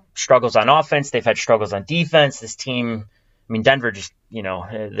had struggles on offense. They've had struggles on defense. This team, I mean, Denver just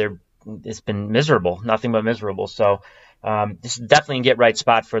it's been miserable, nothing but miserable. So This is definitely a get-right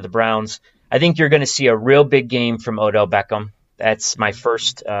spot for the Browns. I think you're going to see a real big game from Odell Beckham. That's my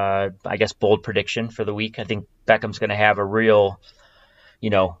first, bold prediction for the week. I think Beckham's going to have a real,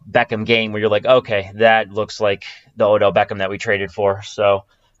 Beckham game where you're like, okay, that looks like the Odell Beckham that we traded for. So,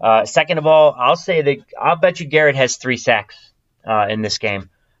 second of all, I'll bet you Garrett has 3 sacks in this game.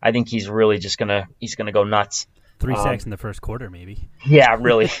 I think he's really just he's gonna go nuts. 3 sacks in the first quarter, maybe. Yeah,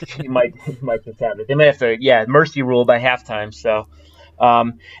 really. he might just have it. They might have to, mercy rule by halftime. So,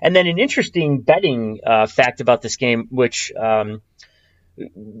 and then an interesting betting fact about this game, which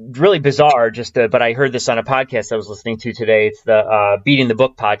really bizarre. But I heard this on a podcast I was listening to today. It's the Beating the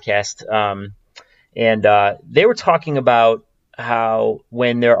Book podcast, and they were talking about how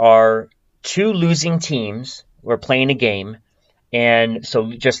when there are 2 losing teams who are playing a game, and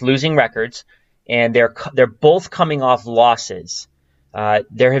so just losing records, and they're both coming off losses.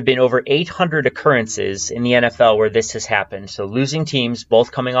 There have been over 800 occurrences in the NFL where this has happened. So losing teams,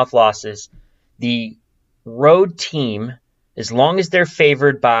 both coming off losses. The road team, as long as they're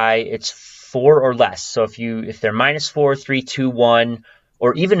favored by it's 4 or less. So if they're -4, 3, 2, 1,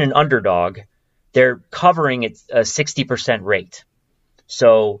 or even an underdog, they're covering at a 60% rate.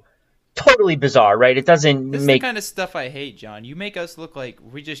 So totally bizarre, right? It doesn't This make is the kind of stuff I hate, John. You make us look like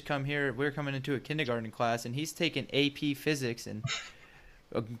we just come here. We're coming into a kindergarten class, and he's taking AP Physics and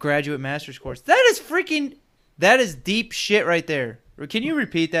a graduate master's course. That is deep shit right there. Can you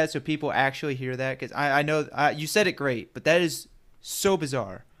repeat that so people actually hear that? Because I know you said it great, but that is so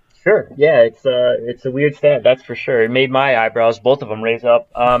bizarre. Sure. Yeah, it's a weird stat, that's for sure. It made my eyebrows, both of them, raise up.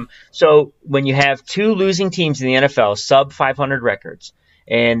 So when you have 2 losing teams in the NFL, sub 500 records,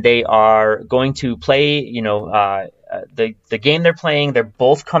 and they are going to play, the game they're playing, they're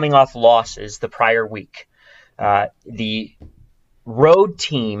both coming off losses the prior week. The road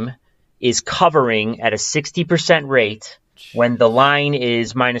team is covering at a 60% rate when the line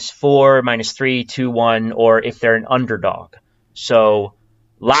is -4, -3, 2, 1, or if they're an underdog. So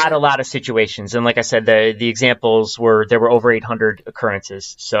a lot of situations. And like I said, the examples there were over 800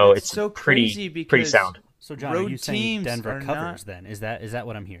 occurrences. So It's it's so crazy pretty sound. So, John, Road are you saying teams Denver are covers not- then? Is that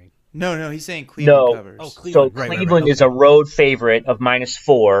what I'm hearing? No, he's saying Cleveland No. covers. Oh, So Cleveland. Right, Cleveland okay. is a road favorite of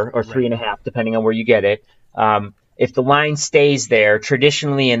 -4 or 3.5, depending on where you get it. If the line stays there,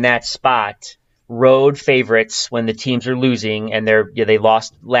 traditionally in that spot, road favorites when the teams are losing and they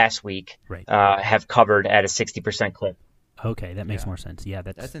lost last week, Right. have covered at a 60% clip. Okay, that makes Yeah. more sense. Yeah,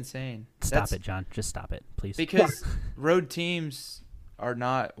 That's insane. Stop it, John. Just stop it, please. Because road teams are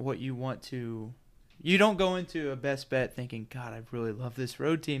not what you want to. You don't go into a best bet thinking, God, I really love this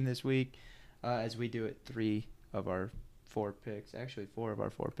road team this week, as we do at 3 of our 4 picks. Actually, 4 of our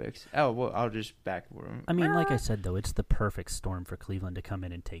 4 picks. Oh, well, I'll just back. I mean, like I said, though, it's the perfect storm for Cleveland to come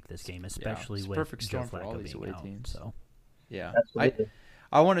in and take this game, especially it's with perfect storm Joe for all Flacco these being away out. teams. So Yeah. Absolutely.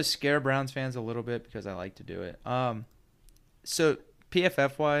 I want to scare Browns fans a little bit because I like to do it. So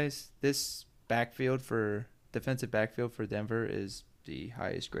PFF-wise, this defensive backfield for Denver is the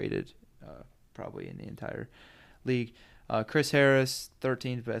highest graded probably in the entire league. Chris Harris,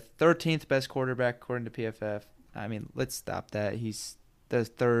 13th best quarterback according to PFF. I mean, let's stop that. He's the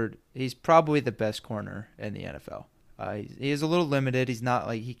third. He's probably the best corner in the NFL. He is a little limited. He's not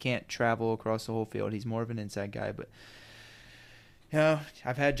like he can't travel across the whole field. He's more of an inside guy. But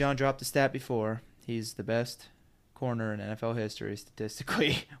I've had John drop the stat before. He's the best corner in NFL history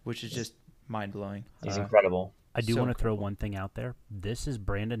statistically, which is just mind blowing. He's incredible. I do So want to throw incredible. one thing out there. This is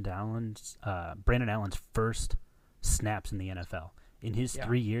Brandon Allen's first snaps in the NFL. In his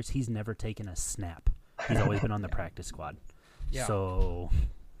 3 years, he's never taken a snap. He's always been on the practice squad. Yeah. So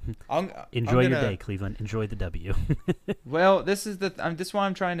Enjoy your day, Cleveland. Enjoy the W. Well, this is this is why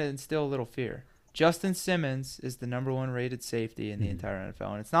I'm trying to instill a little fear. Justin Simmons is the number 1 rated safety in the entire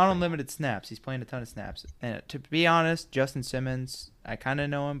NFL, and it's not unlimited snaps. He's playing a ton of snaps. And to be honest, Justin Simmons, I kind of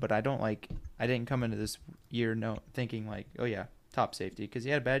know him, but I didn't come into this year thinking like, oh yeah, top safety, because he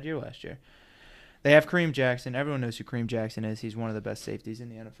had a bad year last year. They have Kareem Jackson. Everyone knows who Kareem Jackson is. He's one of the best safeties in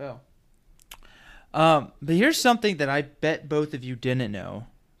the NFL. But here's something that I bet both of you didn't know,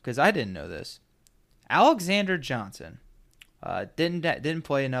 because I didn't know this. Alexander Johnson didn't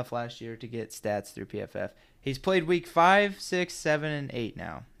play enough last year to get stats through PFF. He's played week 5, 6, 7, and 8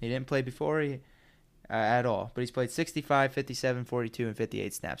 now. He didn't play before at all, but he's played 65, 57, 42, and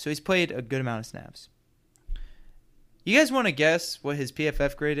 58 snaps. So he's played a good amount of snaps. You guys want to guess what his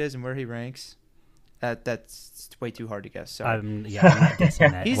PFF grade is and where he ranks? That's way too hard to guess. Sorry. I'm not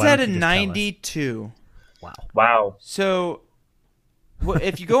guessing that. He's Why at don't a you just tell us? 92. Wow. So,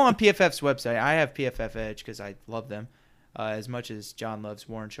 if you go on PFF's website, I have PFF Edge because I love them as much as John loves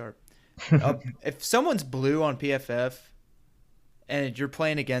Warren Sharp. If someone's blue on PFF and you're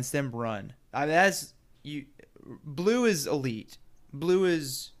playing against them, run. I mean, blue is elite. Blue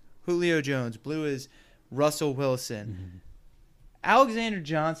is Julio Jones. Blue is Russell Wilson. Mm-hmm. Alexander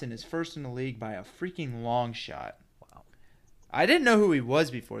Johnson is first in the league by a freaking long shot. Wow. I didn't know who he was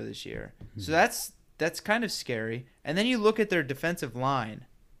before this year. Mm-hmm. So that's kind of scary. And then you look at their defensive line.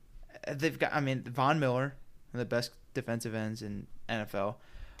 They've got, Von Miller, one of the best defensive ends in NFL.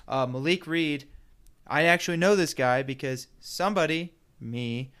 Malik Reed, I actually know this guy because somebody,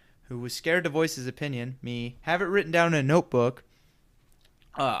 me, who was scared to voice his opinion, have it written down in a notebook.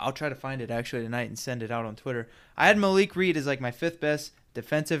 I'll try to find it actually tonight and send it out on Twitter. I had Malik Reed as like my 5th best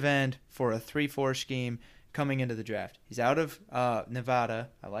defensive end for a 3-4 scheme coming into the draft. He's out of Nevada.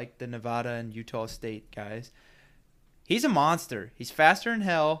 I like the Nevada and Utah State guys. He's a monster. He's faster than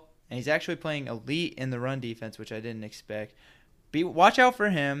hell, and he's actually playing elite in the run defense, which I didn't expect. Watch out for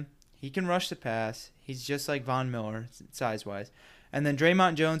him. He can rush the pass. He's just like Von Miller, size-wise. And then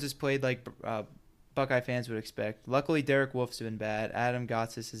Draymond Jones has played like Buckeye fans would expect. Luckily, Derek Wolf's been bad. Adam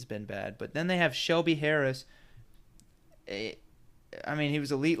Gotsis has been bad. But then they have Shelby Harris. He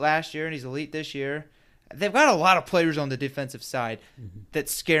was elite last year, and he's elite this year. They've got a lot of players on the defensive side that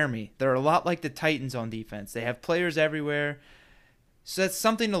scare me. They're a lot like the Titans on defense. They have players everywhere. So that's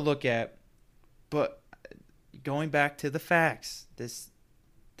something to look at. But going back to the facts, this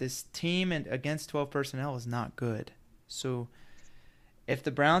team and against 12 personnel is not good. So if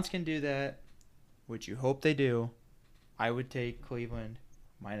the Browns can do that, which you hope they do, I would take Cleveland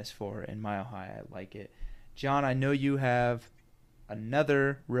 -4 in Mile High. I like it. John, I know you have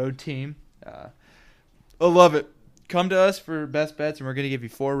another road team. I love it. Come to us for best bets, and we're going to give you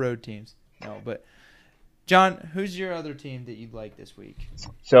 4 road teams. No, but John, who's your other team that you'd like this week?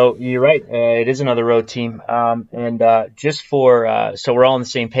 So you're right. It is another road team. Just for so we're all on the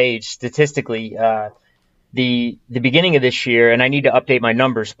same page, statistically, the beginning of this year, and I need to update my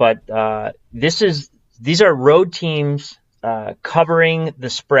numbers, but these are road teams covering the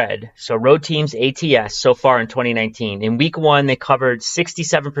spread. So road teams ATS so far in 2019. In week 1, they covered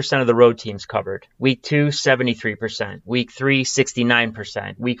 67% of the road teams covered. Week 2, 73%. Week 3,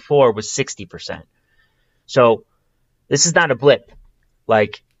 69%. Week 4 was 60%. So this is not a blip.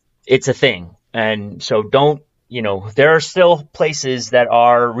 Like, it's a thing. And so there are still places that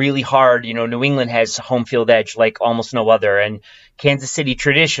are really hard. New England has home field edge like almost no other. And Kansas City,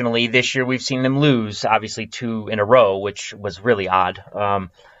 traditionally, this year we've seen them lose, obviously 2 in a row, which was really odd.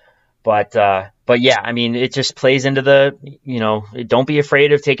 But yeah, it just plays into don't be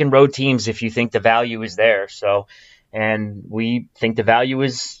afraid of taking road teams if you think the value is there. So, and we think the value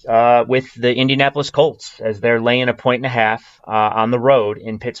is with the Indianapolis Colts as they're laying 1.5 on the road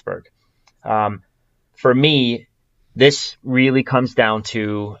in Pittsburgh. For me, this really comes down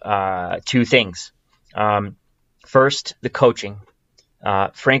to 2 things. First, the coaching.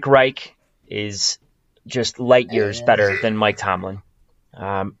 Frank Reich is just light years better than Mike Tomlin.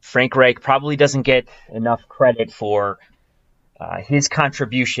 Frank Reich probably doesn't get enough credit for his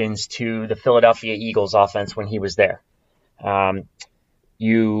contributions to the Philadelphia Eagles offense when he was there.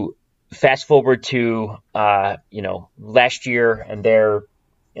 You fast forward to last year, and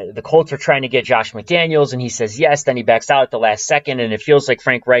the Colts are trying to get Josh McDaniels, and he says yes, then he backs out at the last second, and it feels like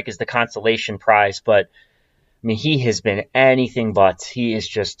Frank Reich is the consolation prize, but he has been anything but. He is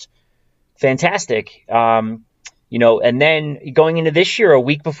just fantastic. And then going into this year, a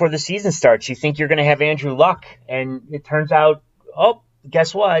week before the season starts, you think you're going to have Andrew Luck, and it turns out,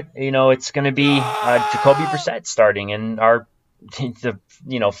 guess what? It's going to be Jacoby Brissett starting, and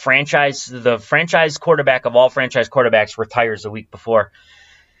the franchise quarterback of all franchise quarterbacks retires a week before,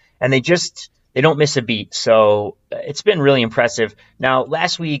 and they don't miss a beat. So it's been really impressive. Now,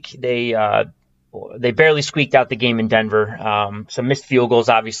 last week they barely squeaked out the game in Denver. Some missed field goals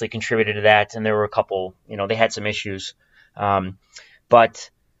obviously contributed to that, and there were a couple. They had some issues, but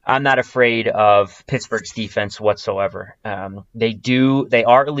I'm not afraid of Pittsburgh's defense whatsoever. They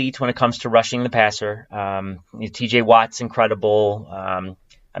are elite when it comes to rushing the passer. TJ Watt's incredible.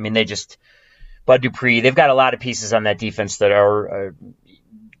 Bud Dupree, they've got a lot of pieces on that defense that are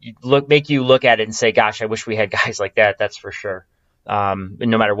make you look at it and say, gosh, I wish we had guys like that. That's for sure.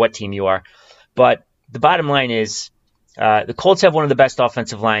 No matter what team you are. But the bottom line is the Colts have one of the best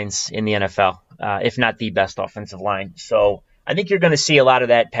offensive lines in the NFL, if not the best offensive line. So I think you're going to see a lot of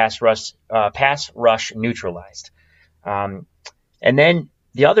that pass rush neutralized. And then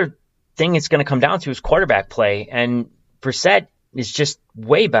the other thing it's going to come down to is quarterback play. And Brissett is just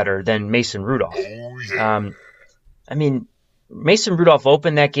way better than Mason Rudolph. Mason Rudolph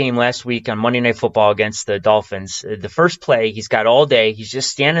opened that game last week on Monday Night Football against the Dolphins. The first play, he's got all day. He's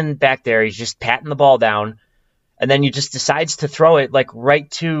just standing back there. He's just patting the ball down. And then he just decides to throw it like right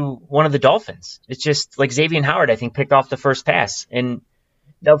to one of the Dolphins. It's just like Xavier Howard, I think, picked off the first pass. And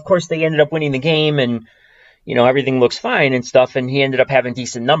now, of course, they ended up winning the game and, everything looks fine and stuff. And he ended up having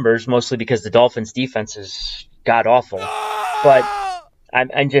decent numbers, mostly because the Dolphins defense is god awful. But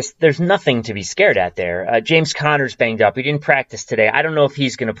I'm just, there's nothing to be scared at there. James Conner's banged up. He didn't practice today. I don't know if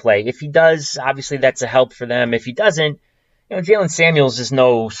he's going to play. If he does, obviously that's a help for them. If he doesn't, Jalen Samuels is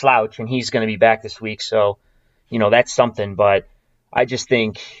no slouch and he's going to be back this week. So, that's something, but I just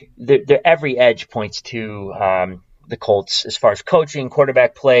think every edge points to the Colts as far as coaching,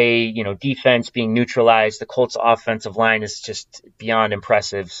 quarterback play, defense being neutralized. The Colts offensive line is just beyond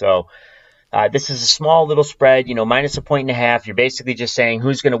impressive. So this is a small little spread, minus 1.5. You're basically just saying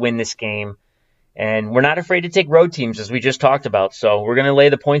who's going to win this game. And we're not afraid to take road teams, as we just talked about. So we're going to lay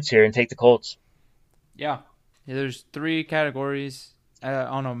the points here and take the Colts. Yeah, there's 3 categories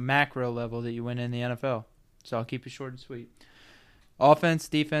on a macro level that you win in the NFL. So I'll keep it short and sweet. Offense,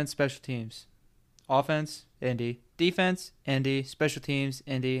 defense, special teams. Offense, Indy. Defense, Indy. Special teams,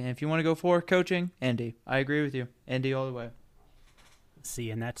 Indy. And if you want to go for coaching, Indy. I agree with you. Indy all the way. See,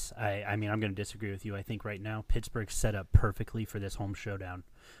 and that's, I mean, I'm going to disagree with you. I think right now Pittsburgh's set up perfectly for this home showdown.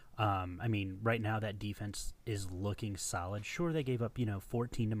 Right now that defense is looking solid. Sure, they gave up,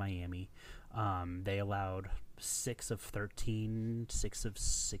 14 to Miami. They allowed 6 of 13, 6 of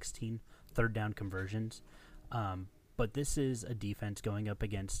 16 third down conversions. But this is a defense going up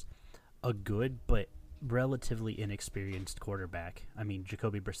against a good but relatively inexperienced quarterback. I mean,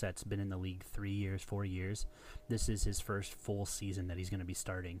 Jacoby Brissett's been in the league 4 years. This is his first full season that he's going to be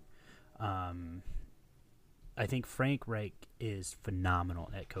starting. I think Frank Reich is phenomenal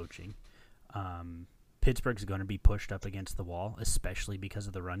at coaching. Pittsburgh's going to be pushed up against the wall, especially because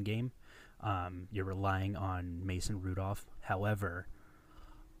of the run game. You're relying on Mason Rudolph. However,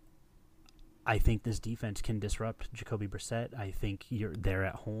 I think this defense can disrupt Jacoby Brissett. I think they're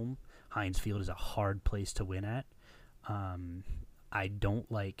at home. Heinz Field is a hard place to win at. I don't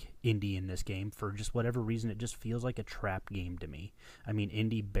like Indy in this game for just whatever reason. It just feels like a trap game to me. I mean,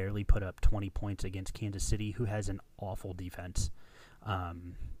 Indy barely put up 20 points against Kansas City, who has an awful defense.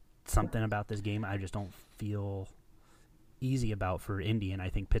 Something about this game I just don't feel easy about for Indy, and I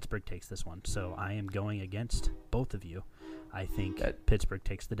think Pittsburgh takes this one. So I am going against both of you. I think Pittsburgh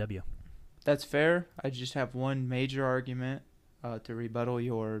takes the W. That's fair. I just have one major argument to rebuttal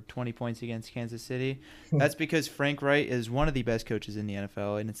your 20 points against Kansas City. That's because Frank Reich is one of the best coaches in the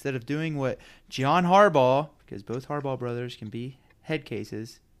NFL, and instead of doing what John Harbaugh, because both Harbaugh brothers can be head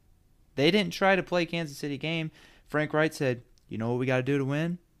cases, they didn't try to play Kansas City game. Frank Reich said, you know what we got to do to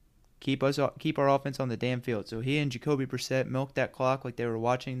win? Keep our offense on the damn field. So he and Jacoby Brissett milked that clock like they were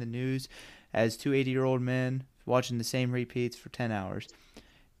watching the news as 2 80-year-old men watching the same repeats for 10 hours.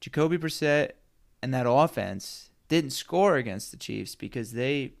 Jacoby Brissett and that offense didn't score against the Chiefs because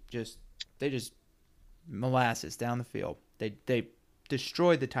they just molasses down the field. They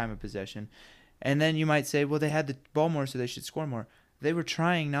destroyed the time of possession. And then you might say, well, they had the ball more, so they should score more. They were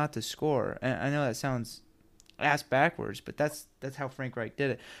trying not to score. And I know that sounds ass backwards, but that's how Frank Reich did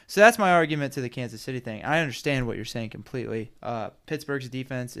it. So that's my argument to the Kansas City thing. I understand what you're saying completely. Pittsburgh's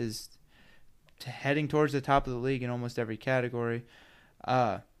defense is heading towards the top of the league in almost every category.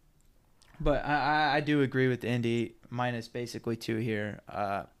 But I do agree with Indy minus basically 2 here.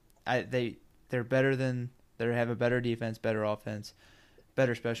 They're better than they have a better defense, better offense,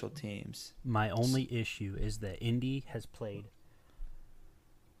 better special teams. My only issue is that Indy has played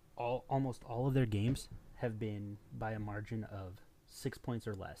almost all of their games have been by a margin of 6 points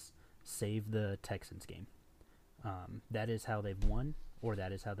or less, save the Texans game. That is how they've won, or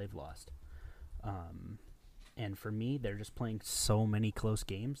that is how they've lost. And for me, they're just playing so many close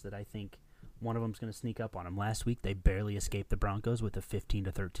games that I think one of them's going to sneak up on them. Last week, they barely escaped the Broncos with a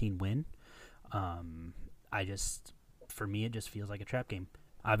 15-13 win. For me, it just feels like a trap game.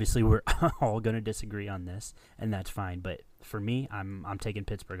 Obviously, we're all going to disagree on this, and that's fine. But for me, I'm taking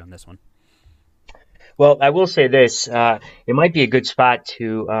Pittsburgh on this one. Well, I will say this: it might be a good spot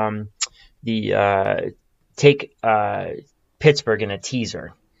to take Pittsburgh in a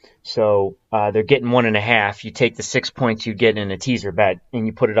teaser. So they're getting 1.5. You take the 6 points you get in a teaser bet, and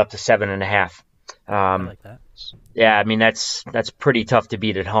you put it up to 7.5. I like that. Yeah, I mean that's pretty tough to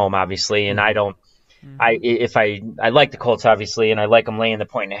beat at home, obviously. And I don't. I like the Colts obviously, and I like them laying the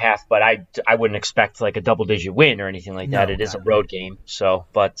 1.5, but I wouldn't expect like a double-digit win or anything like that. It is a road game, so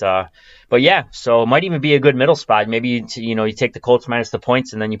but yeah, so it might even be a good middle spot. Maybe you take the Colts minus the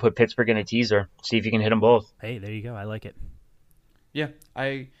points, and then you put Pittsburgh in a teaser. See if you can hit them both. Hey, there you go. I like it. Yeah,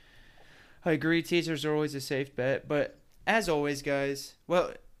 I agree. Teasers are always a safe bet, but as always, guys,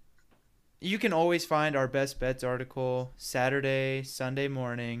 well, you can always find our best bets article Saturday, Sunday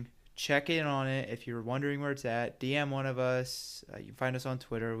morning. Check in on it if you're wondering where it's at. DM one of us. You can find us on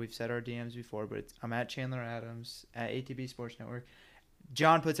Twitter. We've said our DMs before, but I'm at Chandler Adams at ATB Sports Network.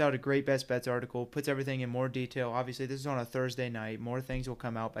 John puts out a great best bets article, puts everything in more detail. Obviously, this is on a Thursday night. More things will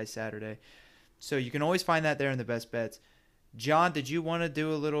come out by Saturday. So you can always find that there in the best bets. John, did you want to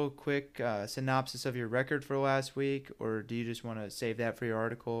do a little quick synopsis of your record for last week, or do you just want to save that for your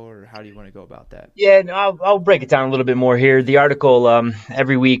article, or how do you want to go about that? Yeah, no, I'll break it down a little bit more here. The article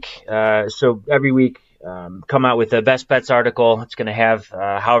every week, come out with a best bets article. It's going to have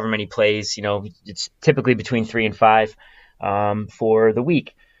however many plays. It's typically between 3 and 5 for the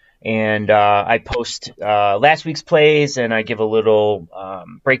week. And I post last week's plays, and I give a little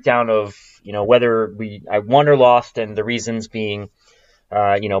breakdown of whether I won or lost, and the reasons being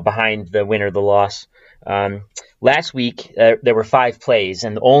behind the win or the loss. Last week there were 5 plays,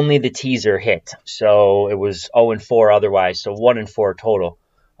 and only the teaser hit, so it was 0-4 otherwise, so 1-4 total.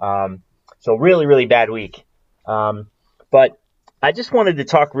 So really, really bad week. But I just wanted to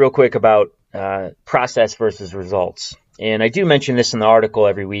talk real quick about process versus results. And I do mention this in the article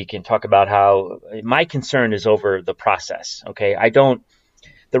every week and talk about how my concern is over the process. Okay,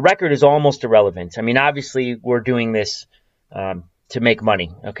 the record is almost irrelevant. I mean, obviously we're doing this to make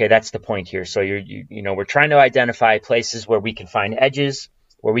money. Okay, that's the point here. So we're trying to identify places where we can find edges,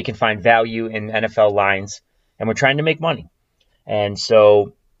 where we can find value in NFL lines, and we're trying to make money. And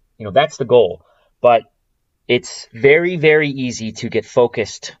so, that's the goal. But it's very, very easy to get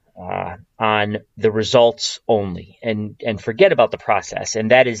focused on the results only and forget about the process.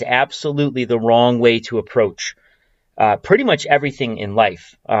 And that is absolutely the wrong way to approach pretty much everything in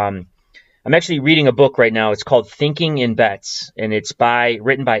life. I'm actually reading a book right now. It's called Thinking in Bets, and it's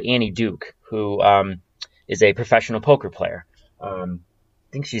written by Annie Duke, who is a professional poker player. I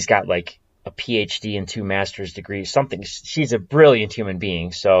think she's got like a PhD and 2 master's degrees, something. She's a brilliant human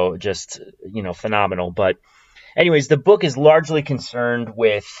being, so just, phenomenal. But anyways, the book is largely concerned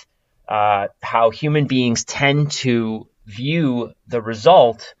with how human beings tend to view the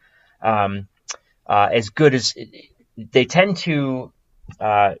result as good as they tend to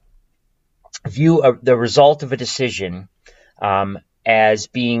view the result of a decision as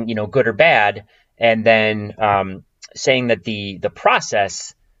being, good or bad, and then saying that the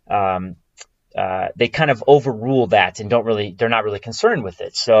process they kind of overrule that and they're not really concerned with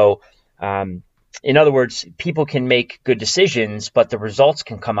it. So in other words, people can make good decisions, but the results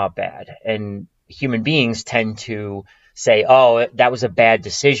can come out bad. And human beings tend to say, oh, that was a bad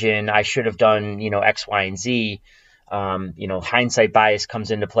decision. I should have done, X, Y, and Z. Hindsight bias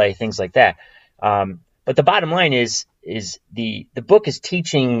comes into play, things like that. But the bottom line is the book is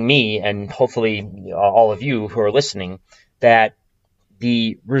teaching me, and hopefully all of you who are listening, that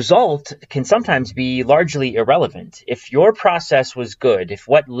the result can sometimes be largely irrelevant. If your process was good, if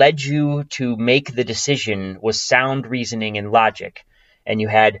what led you to make the decision was sound reasoning and logic, and you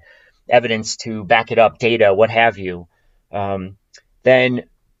had evidence to back it up, data, what have you, then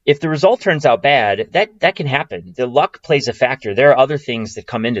if the result turns out bad, that can happen. The luck plays a factor. There are other things that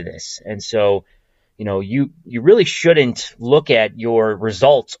come into this. And so, you really shouldn't look at your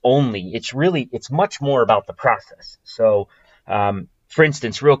results only. It's much more about the process. So, for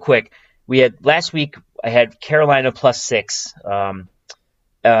instance, real quick, last week I had Carolina +6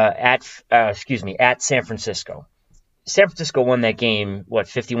 at San Francisco. San Francisco won that game,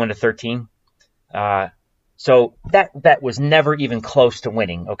 51-13. So that was never even close to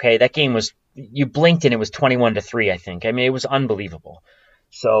winning. Okay, that game was, you blinked and it was 21-3. I think. I mean, it was unbelievable.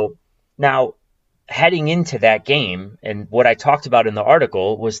 So now heading into that game, and what I talked about in the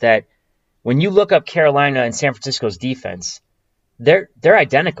article was that when you look up Carolina and San Francisco's defense, they're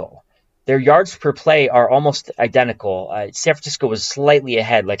identical. Their yards per play are almost identical. San Francisco was slightly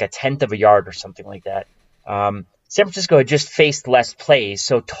ahead, like a 1/10 of a yard or something like that. San Francisco had just faced less plays,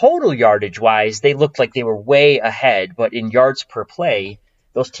 so total yardage-wise, they looked like they were way ahead, but in yards per play,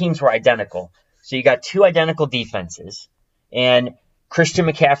 those teams were identical. So you got 2 identical defenses, and Christian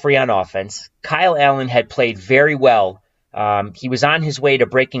McCaffrey on offense. Kyle Allen had played very well. He was on his way to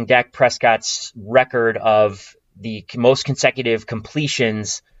breaking Dak Prescott's record of the most consecutive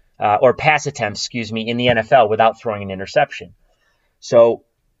completions or pass attempts, in the NFL without throwing an interception. So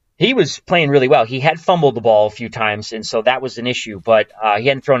he was playing really well. He had fumbled the ball a few times, and so that was an issue, but he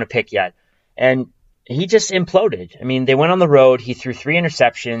hadn't thrown a pick yet. And he just imploded. I mean, they went on the road. He threw 3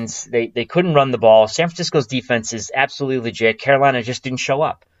 interceptions. They couldn't run the ball. San Francisco's defense is absolutely legit. Carolina just didn't show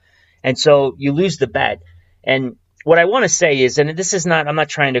up. And so you lose the bet. And what I want to say is, and this is not, I'm not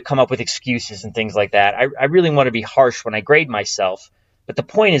trying to come up with excuses and things like that. I really want to be harsh when I grade myself. But the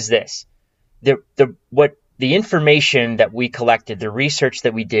point is this: the information that we collected, the research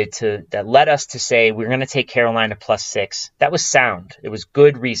that we did that led us to say we're going to take Carolina +6. That was sound. It was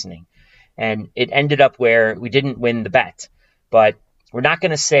good reasoning, and it ended up where we didn't win the bet. But we're not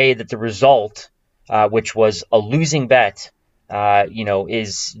going to say that the result, which was a losing bet,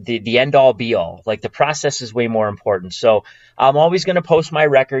 is the end all be all. Like, the process is way more important. So I'm always going to post my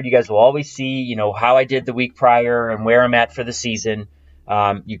record. You guys will always see, how I did the week prior and where I'm at for the season.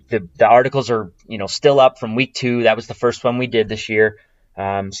 The articles are, still up from week 2. That was the first one we did this year.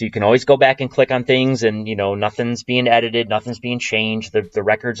 So you can always go back and click on things, and, nothing's being edited, nothing's being changed. The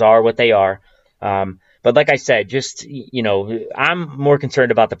records are what they are. But like I said, just, I'm more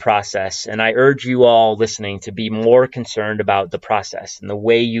concerned about the process, and I urge you all listening to be more concerned about the process and the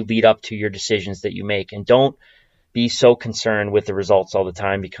way you lead up to your decisions that you make. And don't be so concerned with the results all the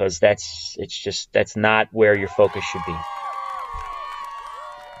time, because that's not where your focus should be.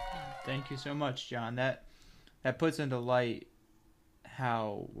 Thank you so much, John. That puts into light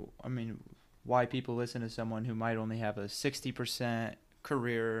why people listen to someone who might only have a 60%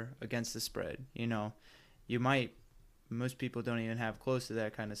 career against the spread. Most people don't even have close to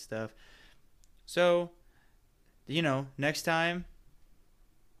that kind of stuff. So, next time,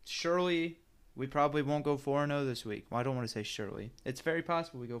 surely we probably won't go 4-0 this week. Well, I don't want to say surely. It's very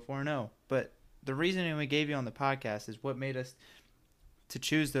possible we go 4-0. But the reasoning we gave you on the podcast is what made us to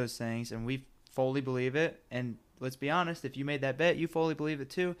choose those things, and we fully believe it. And let's be honest, if you made that bet, you fully believe it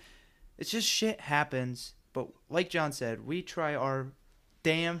too. It's just shit happens. But like John said, we try our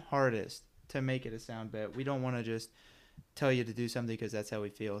damn hardest to make it a sound bet. We don't want to just tell you to do something because that's how we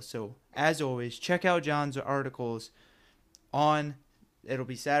feel. So, as always, check out John's articles it'll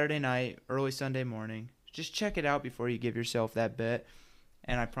be Saturday night, early Sunday morning. Just check it out before you give yourself that bet,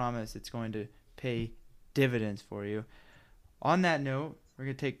 and I promise it's going to pay dividends for you. On that note, we're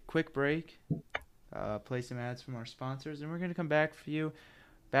going to take a quick break, play some ads from our sponsors, and we're going to come back with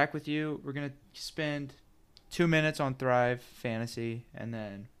you. We're going to spend 2 minutes on Thrive Fantasy, and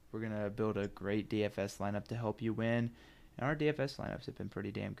then we're going to build a great DFS lineup to help you win. And our DFS lineups have been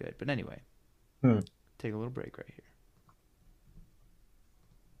pretty damn good. But anyway, take a little break right here.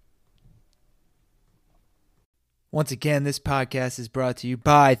 Once again, this podcast is brought to you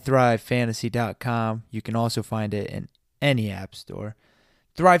by ThriveFantasy.com. You can also find it in any app store.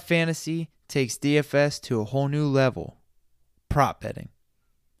 Thrive Fantasy takes DFS to a whole new level. Prop betting.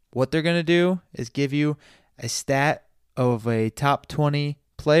 What they're going to do is give you a stat of a top 20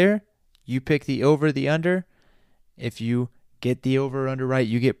 player. You pick the over, the under. If you get the over or under right,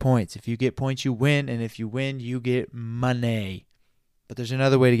 you get points. If you get points, you win. And if you win, you get money. But there's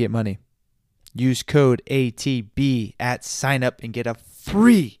another way to get money. Use code ATB at sign up and get a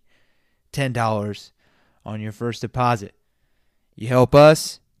free $10 on your first deposit. You help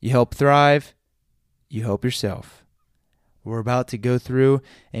us, you help Thrive, you help yourself. We're about to go through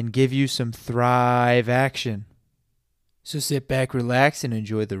and give you some Thrive action. So sit back, relax, and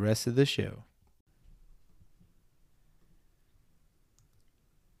enjoy the rest of the show.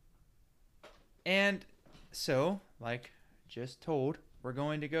 And so, like just told, we're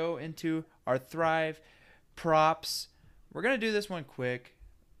going to go into our Thrive props. We're going to do this one quick.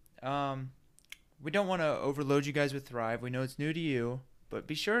 We don't want to overload you guys with Thrive. We know it's new to you, but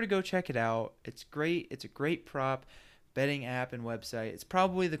be sure to go check it out. It's great. It's a great prop betting app and website. It's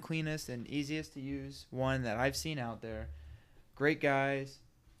probably the cleanest and easiest to use one that I've seen out there. Great guys.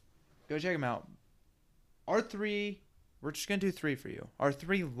 Go check them out. We're just going to do 3 for you. Our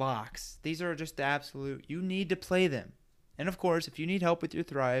 3 locks. These are just the absolute. You need to play them. And of course, if you need help with your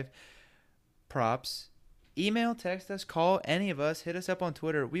Thrive props, email, text us, call any of us, hit us up on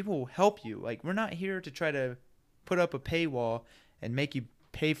Twitter. We will help you. Like, we're not here to try to put up a paywall and make you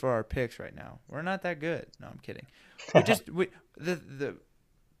pay for our picks right now. We're not that good. No, I'm kidding.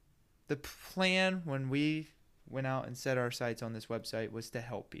 The plan when we went out and set our sights on this website was to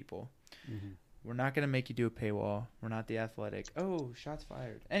help people. Mm-hmm. We're not going to make you do a paywall. We're not The Athletic. Oh, shots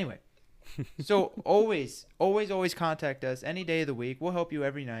fired. Anyway, so always contact us any day of the week. We'll help you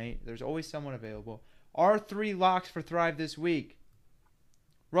every night. There's always someone available. Our 3 locks for Thrive this week.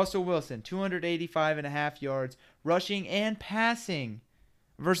 Russell Wilson, 285.5 yards, rushing and passing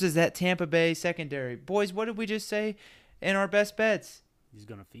versus that Tampa Bay secondary. Boys, what did we just say in our best bets? He's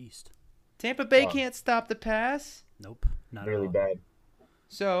going to feast. Tampa Bay can't stop the pass. Nope. Not really at all. bad.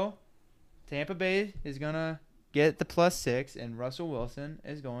 So, Tampa Bay is going to get the +6, and Russell Wilson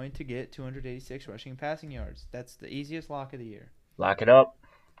is going to get 286 rushing and passing yards. That's the easiest lock of the year. Lock it up.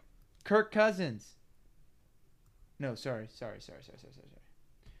 Kirk Cousins, No, sorry.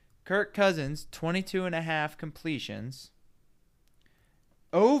 Kirk Cousins, 22.5 completions.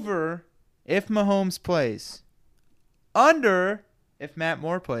 Over if Mahomes plays. Under if Matt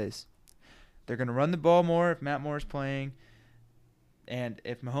Moore plays. They're going to run the ball more if Matt Moore's playing. And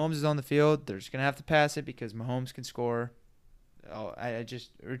if Mahomes is on the field, they're just going to have to pass it because Mahomes can score. Oh,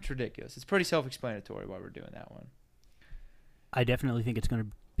 it's ridiculous. It's pretty self-explanatory why we're doing that one. I definitely think it's going to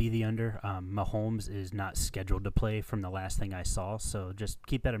be the under. Mahomes is not scheduled to play from the last thing I saw, so just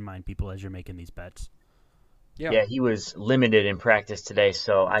keep that in mind, people, as you're making these bets. Yeah, he was limited in practice today,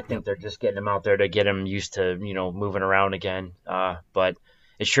 so I think they're just getting him out there to get him used to, moving around again. But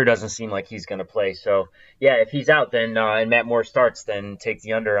it sure doesn't seem like he's going to play. So, yeah, if he's out then and Matt Moore starts, then take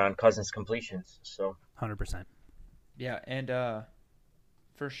the under on Cousins completions. So 100%. Yeah, and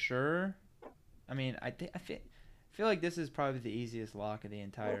for sure, I mean, I feel like this is probably the easiest lock of the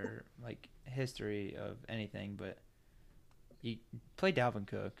entire history of anything, but you play Dalvin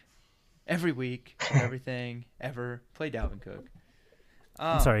Cook. Every week, everything, ever, play Dalvin Cook.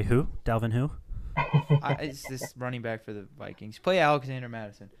 I'm sorry, who? Dalvin who? It's this running back for the Vikings. Play Alexander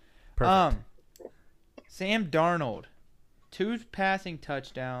Madison. Perfect. Sam Darnold, 2 passing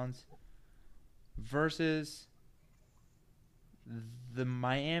touchdowns versus the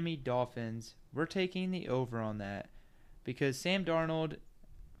Miami Dolphins. We're taking the over on that because Sam Darnold,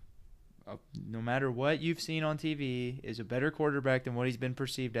 no matter what you've seen on TV, is a better quarterback than what he's been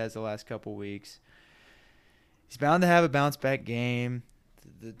perceived as the last couple weeks. He's bound to have a bounce-back game.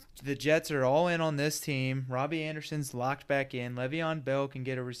 The Jets are all in on this team. Robbie Anderson's locked back in. Le'Veon Bell can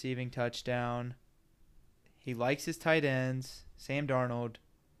get a receiving touchdown. He likes his tight ends. Sam Darnold,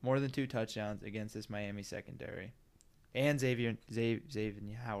 more than 2 touchdowns against this Miami secondary. And Xavier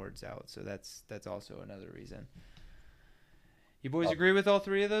Howard's out, so that's also another reason. You boys agree with all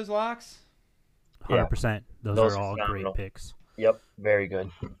 3 of those locks? 100%. Those are all phenomenal. great picks. Yep, very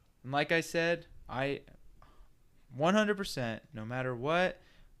good. And like I said, 100%, no matter what,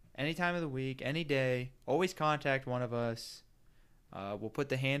 any time of the week, any day, always contact one of us. We'll put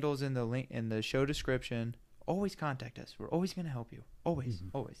the handles in the link in the show description. Always contact us. We're always going to help you. Always,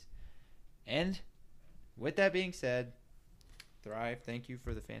 always. And with that being said, Thrive, thank you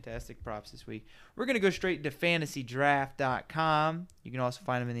for the fantastic props this week. We're going to go straight into fantasydraft.com. You can also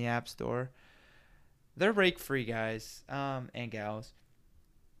find them in the App Store. They're rake-free, guys and gals.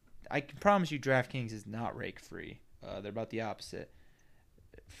 I can promise you DraftKings is not rake-free. They're about the opposite.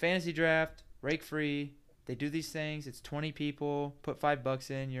 Fantasy Draft, rake-free. They do these things. It's 20 people. Put $5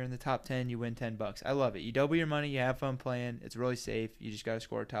 in. You're in the top 10. You win $10. I love it. You double your money. You have fun playing. It's really safe. You just got to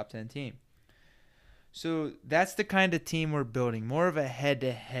score a top 10 team. So that's the kind of team we're building. More of a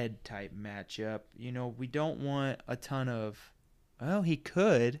head-to-head type matchup. We don't want a ton of, well, he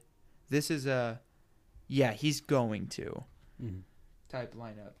could. This is he's going to type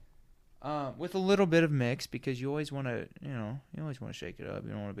lineup. With a little bit of mix because you always want to, shake it up. You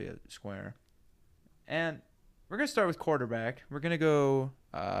don't want to be a square. And we're going to start with quarterback. We're going to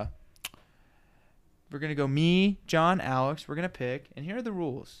go me, John, Alex. We're going to pick. And here are the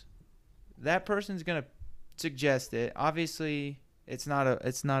rules. That person's going to suggest it. Obviously, it's not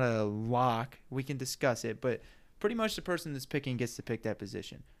a lock. We can discuss it, but pretty much the person that's picking gets to pick that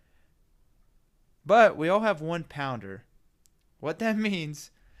position. But we all have 1 pounder. What that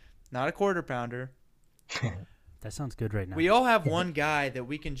means, not a quarter pounder. That sounds good right now. We all have one guy that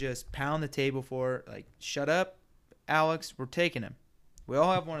we can just pound the table for, like, shut up, Alex, we're taking him. We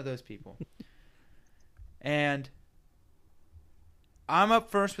all have one of those people. And I'm up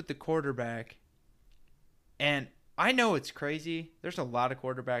first with the quarterback. And I know it's crazy. There's a lot of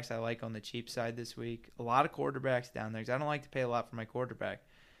quarterbacks I like on the cheap side this week. A lot of quarterbacks down there because I don't like to pay a lot for my quarterback.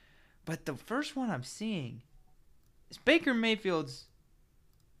 But the first one I'm seeing is Baker Mayfield's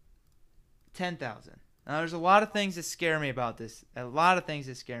 $10,000. Now, there's a lot of things that scare me about this.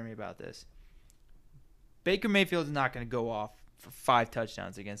 Baker Mayfield's not going to go off for 5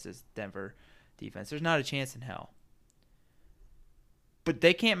 touchdowns against this Denver defense. There's not a chance in hell. But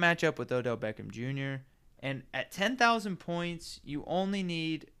they can't match up with Odell Beckham Jr. And at 10,000 points, you only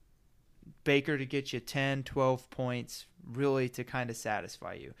need Baker to get you 10, 12 points really to kind of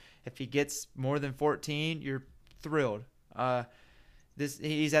satisfy you. If he gets more than 14, you're thrilled.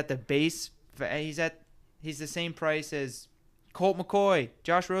 He's at the base. He's the same price as Colt McCoy,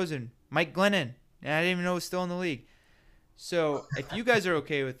 Josh Rosen, Mike Glennon. And I didn't even know he was still in the league. So if you guys are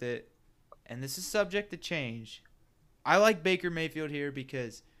okay with it, and this is subject to change, I like Baker Mayfield here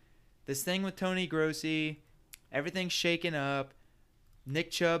because this thing with Tony Grossi, everything's shaken up.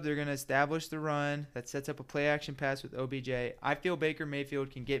 Nick Chubb, they're going to establish the run. That sets up a play-action pass with OBJ. I feel Baker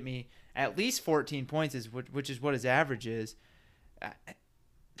Mayfield can get me at least 14 points, which is what his average is.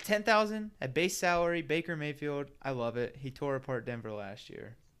 10,000 at base salary, Baker Mayfield, I love it. He tore apart Denver last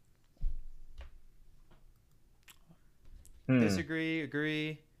year. Disagree,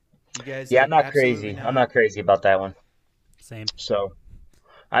 agree? You guys? Yeah, I'm not crazy. Not? I'm not crazy about that one. Same. So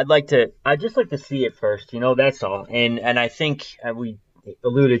I'd just like to see it first, that's all. And I think we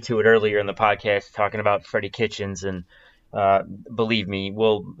alluded to it earlier in the podcast talking about Freddie Kitchens, and believe me,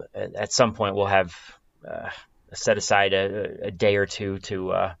 at some point we'll have set aside a day or two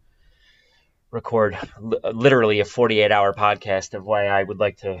to record literally a 48-hour podcast of why I would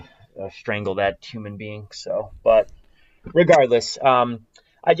like to strangle that human being. So, but regardless,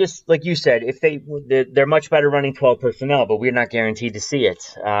 I just, like you said, if they're much better running 12 personnel, but we're not guaranteed to see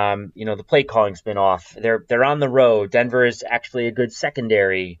it. The play calling's been off. They're on the road. Denver is actually a good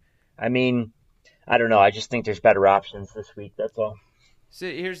secondary. I mean, I don't know. I just think there's better options this week. That's all. So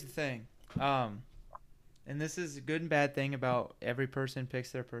here's the thing. And this is a good and bad thing about every person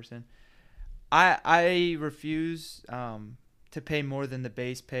picks their person. I refuse to pay more than the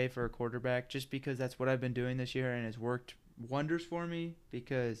base pay for a quarterback just because that's what I've been doing this year and it's worked wonders for me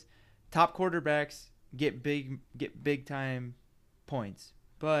because top quarterbacks get big time points.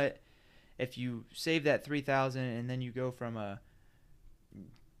 But if you save that 3,000 and then you go from a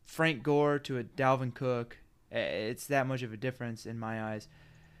Frank Gore to a Dalvin Cook, it's that much of a difference in my eyes.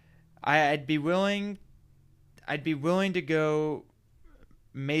 I'd be willing to go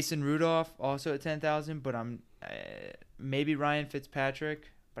Mason Rudolph also at 10,000, but I'm maybe Ryan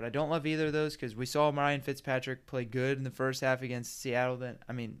Fitzpatrick, but I don't love either of those because we saw Ryan Fitzpatrick play good in the first half against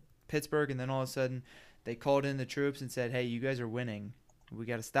Pittsburgh, and then all of a sudden they called in the troops and said, "Hey, you guys are winning. We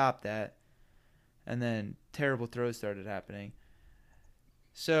got to stop that." And then terrible throws started happening.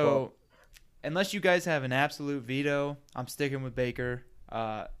 So, unless you guys have an absolute veto, I'm sticking with Baker.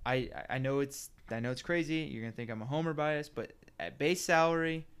 I know it's crazy. You're gonna think I'm a homer bias, but at base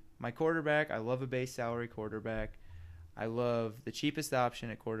salary, my quarterback, I love a base salary quarterback. I love the cheapest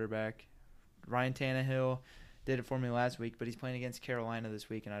option at quarterback. Ryan Tannehill did it for me last week, but he's playing against Carolina this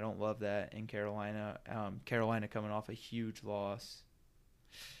week, and I don't love that in Carolina. Carolina coming off a huge loss.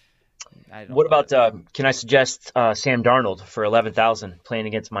 What about? Can I suggest Sam Darnold for 11,000 playing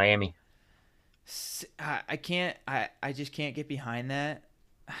against Miami? I can't. I just can't get behind that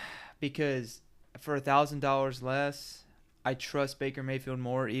because for $1,000 less, I trust Baker Mayfield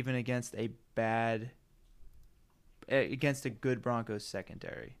more, even against a good Broncos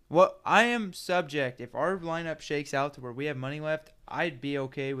secondary. Well, I am subject. If our lineup shakes out to where we have money left, I'd be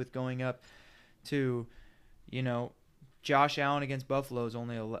okay with going up to, Josh Allen against Buffalo is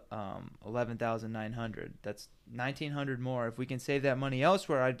only 11,900. That's 1,900 more. If we can save that money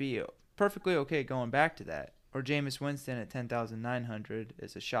elsewhere, I'd be perfectly okay going back to that. Or Jameis Winston at 10,900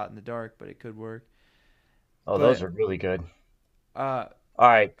 is a shot in the dark, but it could work. Oh, those are really good. All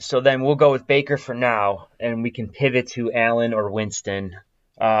right, so then we'll go with Baker for now, and we can pivot to Allen or Winston.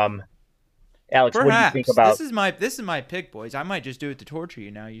 Alex, perhaps. What do you think about? This is my pick, boys. I might just do it to torture you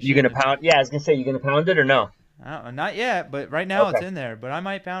now. You gonna pound? Yeah, I was gonna say, you gonna pound it or no? Not yet, but right now It's in there. But I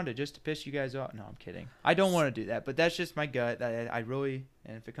might pound it just to piss you guys off. No, I'm kidding. I don't want to do that, but that's just my gut. I really,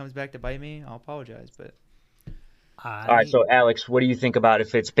 and if it comes back to bite me, I'll apologize. But all right, so Alex, what do you think about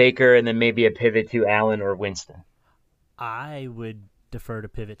if it's Baker and then maybe a pivot to Allen or Winston? I would defer to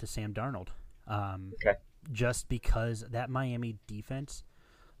pivot to Sam Darnold. Okay. Just because that Miami defense,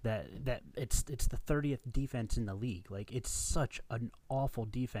 that it's the 30th defense in the league. Like, it's such an awful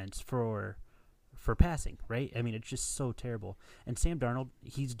defense for passing, right? I mean, it's just so terrible. And Sam Darnold,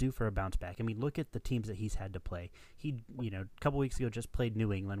 he's due for a bounce back. I mean, look at the teams that he's had to play. He, a couple weeks ago just played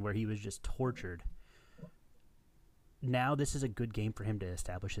New England where he was just tortured. Now this is a good game for him to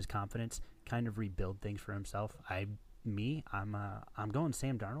establish his confidence, kind of rebuild things for himself. I'm going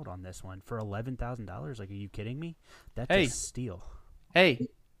Sam Darnold on this one for $11,000. Like, are you kidding me? That's a steal. Hey,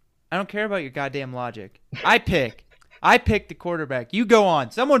 I don't care about your goddamn logic. I pick the quarterback. You go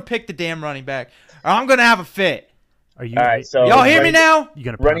on. Someone pick the damn running back, or I'm gonna have a fit. Are you? All right, so y'all hear me now? You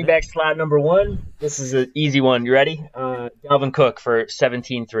gonna running back slot number 1? This is an easy one. You ready? Dalvin Cook for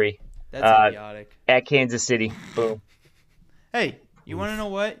 17.3. That's idiotic. At Kansas City. Boom. Hey, you want to know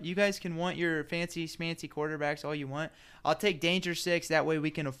what? You guys can want your fancy schmancy quarterbacks all you want. I'll take Danger 6. That way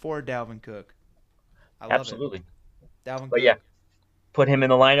we can afford Dalvin Cook. I love Absolutely. it. Dalvin But Cook. yeah, put him in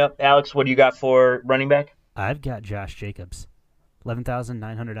the lineup. Alex, what do you got for running back? I've got Josh Jacobs,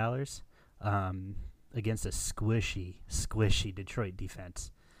 $11,900 against a squishy Detroit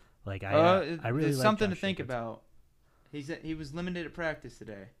defense. Like I really there's like something Josh to think Jacobs. about. He was limited at practice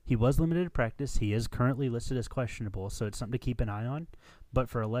today. He was limited at practice. He is currently listed as questionable, so it's something to keep an eye on. But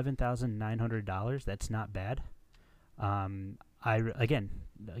for $11,900, that's not bad.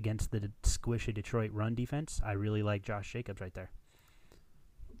 Against the squishy Detroit run defense, I really like Josh Jacobs right there.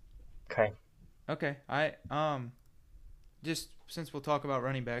 Okay. I just since we'll talk about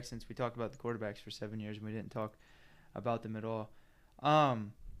running backs, since we talked about the quarterbacks for 7 years and we didn't talk about them at all.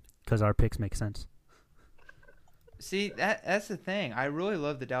 Because our picks make sense. See, that's the thing. I really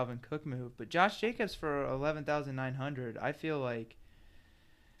love the Dalvin Cook move, but Josh Jacobs for $11,900, I feel like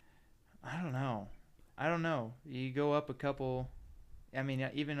I don't know. You go up a couple. I mean,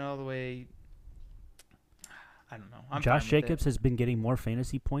 even all the way. I don't know. Josh Jacobs has been getting more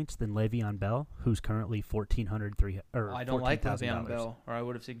fantasy points than Le'Veon Bell, who's currently $1,400. I don't like Le'Veon Bell, or I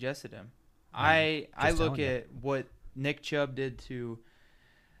would have suggested him. I'm I look at what Nick Chubb did to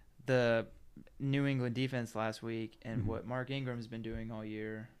the New England defense last week, and what Mark Ingram's been doing all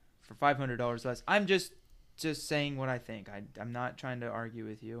year for $500 less. I'm just saying what I think. I'm not trying to argue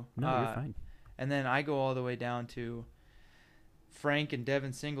with you. No, you're fine. And then I go all the way down to Frank and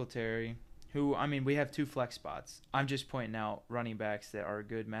Devin Singletary, who, I mean, we have 2 flex spots. I'm just pointing out running backs that are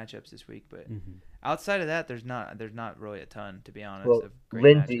good matchups this week. But outside of that, there's not really a ton, to be honest, of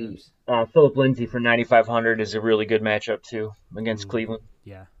great matchups. Philip Lindsay for $9,500 is a really good matchup, too, against Cleveland.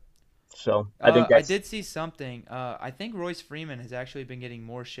 Yeah. So I think I did see something. I think Royce Freeman has actually been getting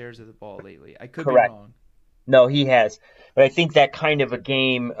more shares of the ball lately. I could be wrong. No, he has. But I think that kind of a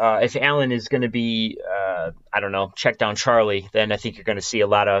game, if Allen is going to be, check down Charlie, then I think you're going to see a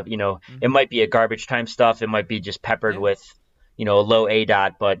lot of, it might be a garbage time stuff. It might be just peppered with, a low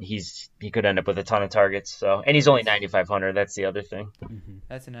ADOT, but he could end up with a ton of targets. So, and he's only 9,500. That's the other thing.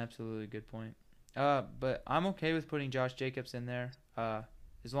 That's an absolutely good point. But I'm okay with putting Josh Jacobs in there,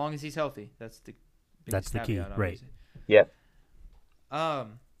 as long as he's healthy. That's the key, caveat, right? Yep.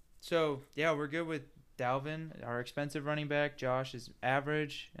 So yeah, we're good with Dalvin, our expensive running back. Josh is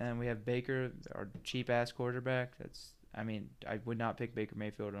average, and we have Baker, our cheap-ass quarterback. I would not pick Baker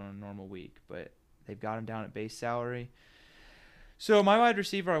Mayfield on a normal week, but they've got him down at base salary. So my wide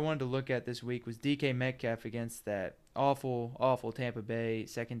receiver I wanted to look at this week was DK Metcalf against that awful, awful Tampa Bay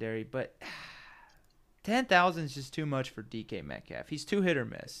secondary, but 10,000 is just too much for DK Metcalf. He's too hit or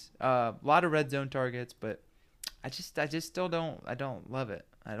miss. A lot of red zone targets, but I just still don't love it.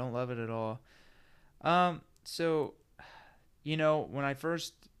 I don't love it at all. So, when I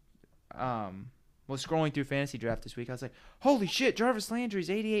first was scrolling through Fantasy Draft this week, I was like, holy shit, Jarvis Landry's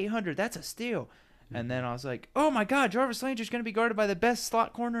 8,800. That's a steal. And then I was like, oh my God, Jarvis Landry's going to be guarded by the best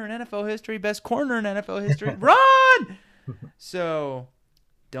slot corner in NFL history, best corner in NFL history. Run! So,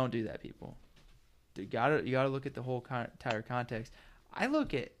 don't do that, people. You gotta look at the whole entire context. I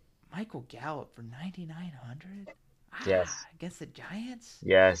look at Michael Gallup for 9,900. Yes. Against the Giants?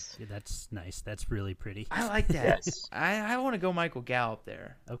 Yes. Yeah, that's nice. That's really pretty. I like that. Yes. I want to go Michael Gallup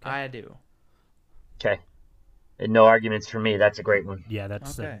there. Okay. I do. Okay. And no arguments for me. That's a great one. Yeah,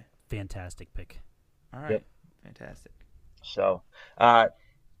 that's a fantastic pick. All right. Yep. Fantastic. So,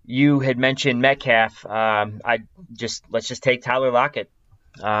 you had mentioned Metcalf. Let's just take Tyler Lockett.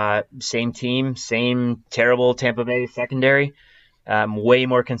 Same team, same terrible Tampa Bay secondary. Way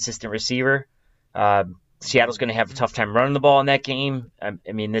more consistent receiver. Seattle's going to have a tough time running the ball in that game.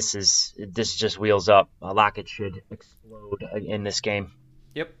 This is just wheels up. Lockett should explode in this game.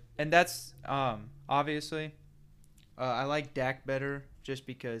 Yep, and that's obviously. I like Dak better just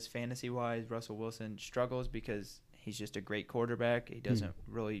because fantasy-wise, Russell Wilson struggles because he's just a great quarterback. He doesn't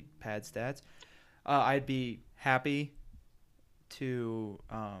really pad stats. I'd be happy to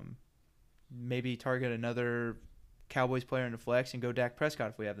maybe target another Cowboys player in the flex and go Dak Prescott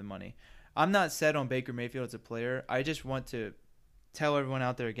if we have the money. I'm not set on Baker Mayfield as a player. I just want to tell everyone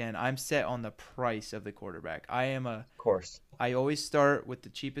out there again, I'm set on the price of the quarterback. Of course. I always start with the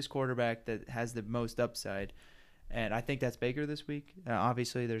cheapest quarterback that has the most upside, and I think that's Baker this week.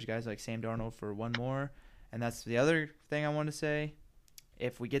 Obviously, there's guys like Sam Darnold for one more, and that's the other thing I want to say.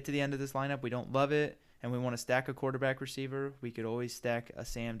 If we get to the end of this lineup, we don't love it, and we want to stack a quarterback receiver, we could always stack a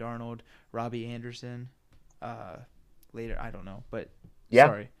Sam Darnold, Robbie Anderson later. I don't know, but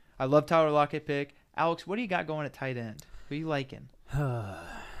sorry. I love Tyler Lockett pick. Alex, what do you got going at tight end? Who are you liking?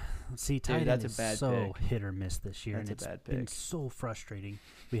 See, tight end is so hit or miss this year, and it's been so frustrating.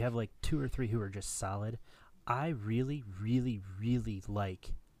 We have like 2 or 3 who are just solid. I really, really, really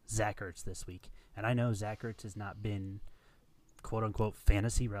like Zach Ertz this week, and I know Zach Ertz has not been quote-unquote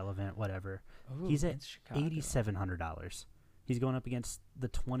fantasy relevant, whatever. Ooh, he's at $8,700. He's going up against the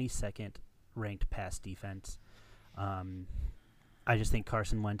 22nd ranked pass defense. I just think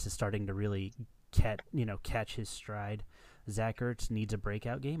Carson Wentz is starting to really catch his stride. Zach Ertz needs a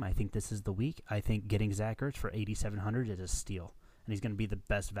breakout game. I think this is the week. I think getting Zach Ertz for 8,700 is a steal, and he's going to be the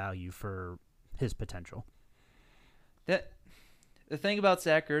best value for his potential. The thing about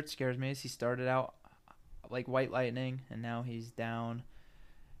Zach Ertz scares me is he started out like white lightning, and now he's down.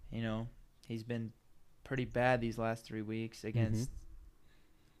 He's been pretty bad these last 3 weeks against.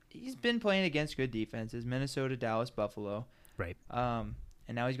 He's been playing against good defenses: Minnesota, Dallas, Buffalo. Right. And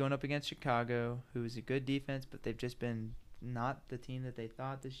now he's going up against Chicago, who's a good defense, but they've just been not the team that they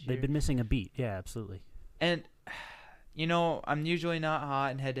thought this year. They've been missing a beat. Yeah, absolutely. And, I'm usually not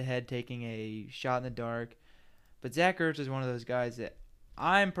hot in head-to-head taking a shot in the dark, but Zach Ertz is one of those guys that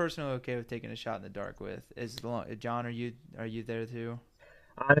I'm personally okay with taking a shot in the dark with. John, are you there too?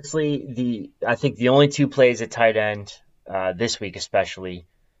 Honestly, I think the only two plays at tight end this week especially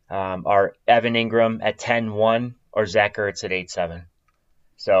are Evan Ingram at 10-1 or Zach Ertz at 8-7.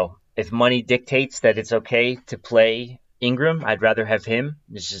 So if money dictates that it's okay to play Ingram, I'd rather have him.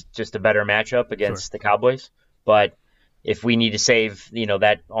 This is just a better matchup against the Cowboys. But if we need to save, that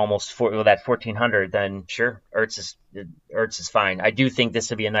that 1,400, then sure, Ertz is fine. I do think this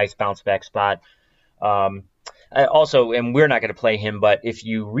would be a nice bounce back spot. Also, and we're not going to play him, but if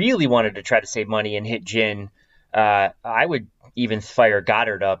you really wanted to try to save money and hit Jin, I would even fire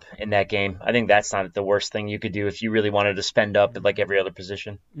Goddard up in that game. I think that's not the worst thing you could do if you really wanted to spend up at like every other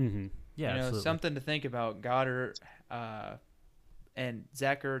position. Mm-hmm. Yeah, absolutely. Something to think about. Goddard and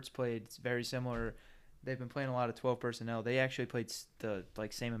Zach Ertz played very similar. They've been playing a lot of 12 personnel. They actually played the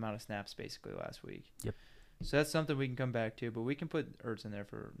same amount of snaps basically last week. Yep. So that's something we can come back to, but we can put Ertz in there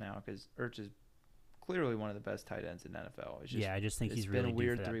for now because Ertz is clearly one of the best tight ends in the NFL. I just think he's really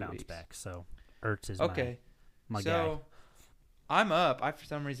due for that bounce back. So Ertz is my guy. So I'm up. I for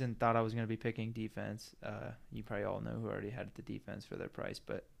some reason thought I was going to be picking defense. You probably all know who already had the defense for their price,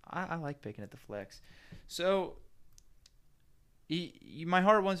 but I like picking at the flex. So my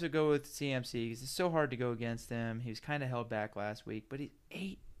heart wants to go with CMC because it's so hard to go against him. He was kind of held back last week, but he's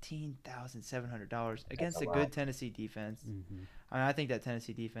 $18,700 against a good Tennessee defense. Mm-hmm. I think that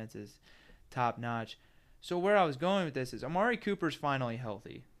Tennessee defense is top notch. So where I was going with this is Amari Cooper's finally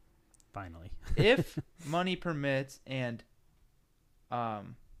healthy. Finally. If money permits and our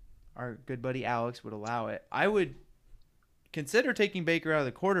good buddy Alex would allow it, I would consider taking Baker out of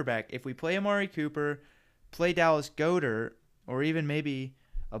the quarterback. If we play Amari Cooper, play Dallas Goedert, or even maybe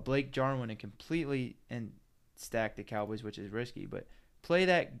a Blake Jarwin and completely stack the Cowboys, which is risky, but play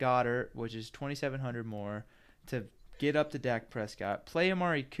that Goddard, which is $2,700 more, to get up to Dak Prescott. Play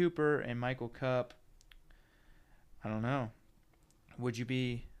Amari Cooper and Michael Kupp. I don't know. Would you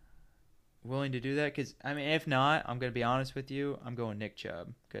be willing to do that? Because, if not, I'm going to be honest with you, I'm going Nick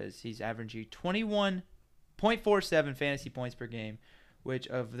Chubb because he's averaging 21.47 fantasy points per game, which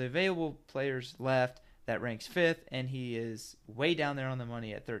of the available players left, that ranks 5th, and he is way down there on the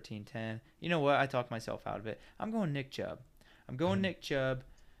money at 13.10. You know what? I talked myself out of it. I'm going Nick Chubb. Nick Chubb,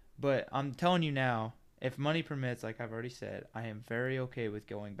 but I'm telling you now, if money permits, like I've already said, I am very okay with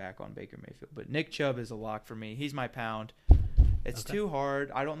going back on Baker Mayfield. But Nick Chubb is a lock for me. He's my pound. It's too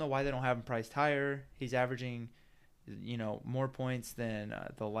hard. I don't know why they don't have him priced higher. He's averaging, more points than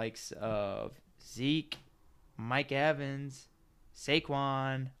the likes of Zeke, Mike Evans,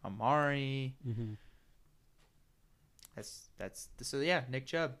 Saquon, Amari. Mm-hmm. Nick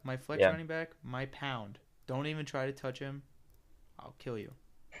Chubb, my flex running back, my pound. Don't even try to touch him. I'll kill you.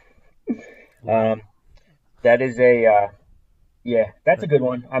 That is that's a good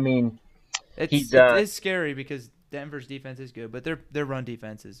one. It's scary because Denver's defense is good, but their run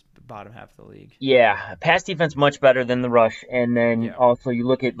defense is bottom half of the league. Yeah, pass defense much better than the rush, and then also you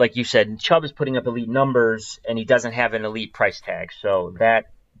look at, like you said, Chubb is putting up elite numbers, and he doesn't have an elite price tag, so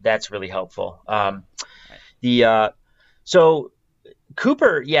that's really helpful. So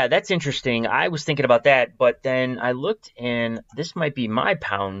Cooper, that's interesting. I was thinking about that, but then I looked, and this might be my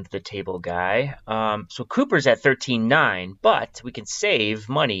pound the table guy. So Cooper's at 13.9, but we can save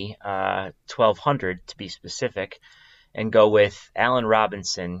money, $1,200 to be specific, and go with Allen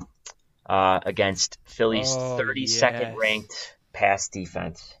Robinson against Philly's 32nd ranked pass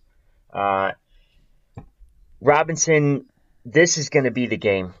defense. Robinson, this is going to be the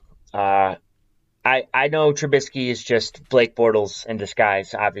game. I know Trubisky is just Blake Bortles in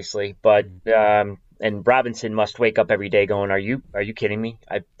disguise, obviously, but and Robinson must wake up every day going, "Are you kidding me?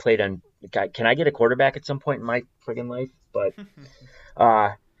 I played on. Can I get a quarterback at some point in my friggin' life?" But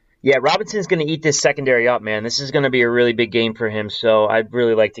Robinson's going to eat this secondary up, man. This is going to be a really big game for him. So I'd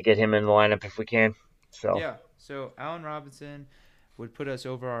really like to get him in the lineup if we can. So Allen Robinson would put us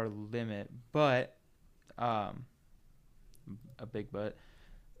over our limit, but a big but.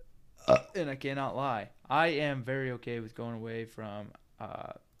 And I cannot lie. I am very okay with going away from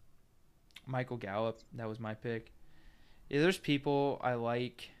Michael Gallup. That was my pick. Yeah, there's people I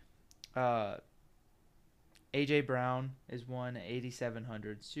like. AJ Brown is one at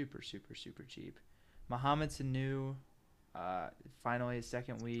 8,700. Super, super, super cheap. Mohamed Sanu, finally his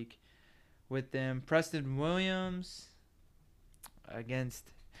second week with them. Preston Williams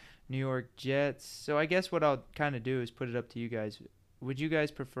against New York Jets. So I guess what I'll kind of do is put it up to you guys. Would you guys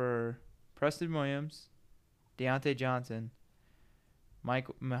prefer Preston Williams, Deontay Johnson,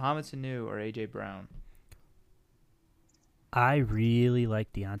 Mohamed Sanu, or A.J. Brown? I really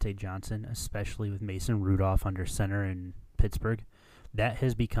like Deontay Johnson, especially with Mason Rudolph under center in Pittsburgh. That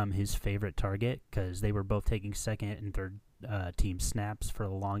has become his favorite target because they were both taking second and third team snaps for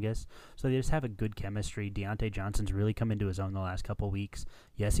the longest. So they just have a good chemistry. Deontay Johnson's really come into his own the last couple of weeks.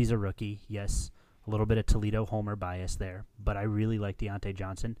 Yes, he's a rookie. Yes, a little bit of Toledo homer bias there. But I really like Deontay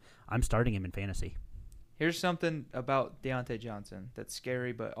Johnson. I'm starting him in fantasy. Here's something about Deontay Johnson that's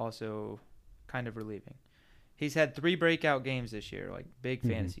scary but also kind of relieving. He's had 3 breakout games this year, like big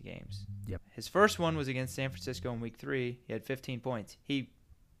fantasy games. Yep. His first one was against San Francisco in week 3. He had 15 points. He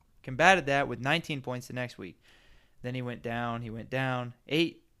combated that with 19 points the next week. Then he went down. Week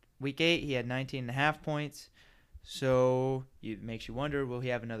 8, he had 19.5 points. So it makes you wonder, will he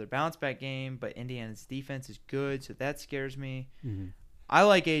have another bounce back game? But Indiana's defense is good, so that scares me. Mm-hmm. I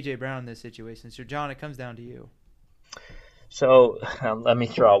like A.J. Brown in this situation. So, John, it comes down to you. So let me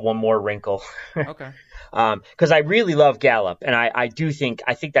throw out one more wrinkle. Okay. Because I really love Gallup, and I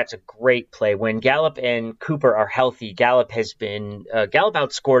think that's a great play. When Gallup and Cooper are healthy, Gallup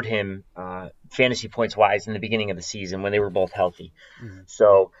outscored him fantasy points wise in the beginning of the season when they were both healthy. Mm-hmm.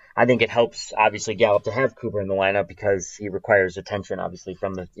 So I think it helps obviously Gallup to have Cooper in the lineup because he requires attention obviously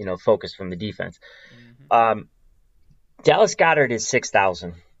from the focus from the defense. Mm-hmm. Dallas Goedert is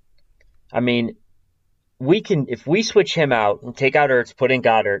 6,000. I mean, if we switch him out and take out Ertz, put in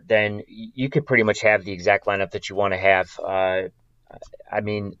Goddard, then you could pretty much have the exact lineup that you want to have.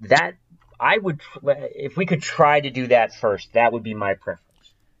 If we could try to do that first, that would be my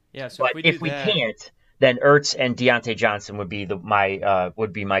preference. Yeah. So but if we can't, then Ertz and Deontay Johnson would be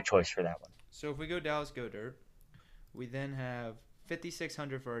my choice for that one. So if we go Dallas Goedert, we then have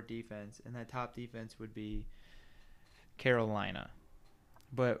 5,600 for our defense, and that top defense would be Carolina,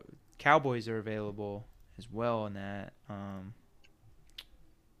 but Cowboys are available as well in that.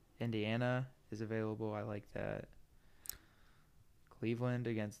 Indiana is available. I like that. Cleveland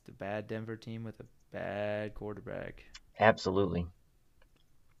against the bad Denver team with a bad quarterback. Absolutely.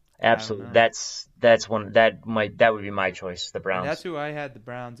 That's one that would be my choice. The Browns. And that's who I had the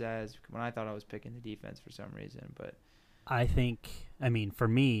Browns as when I thought I was picking the defense for some reason, but for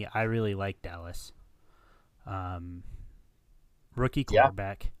me, I really like Dallas. Rookie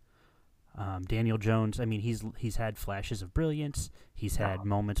quarterback. Yeah. Daniel Jones, he's had flashes of brilliance. He's had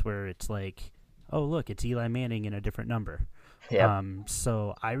moments where it's like, oh, look, it's Eli Manning in a different number. Yeah.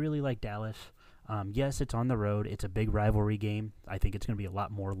 So I really like Dallas. Yes, it's on the road. It's a big rivalry game. I think it's going to be a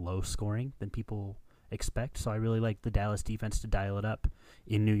lot more low scoring than people expect. So I really like the Dallas defense to dial it up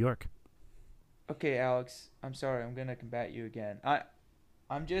in New York. Okay, Alex, I'm sorry. I'm going to combat you again.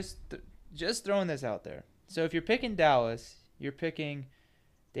 I'm just throwing this out there. So if you're picking Dallas, you're picking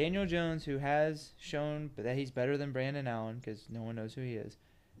Daniel Jones, who has shown that he's better than Brandon Allen because no one knows who he is.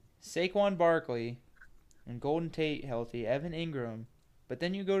 Saquon Barkley and Golden Tate healthy. Evan Ingram. But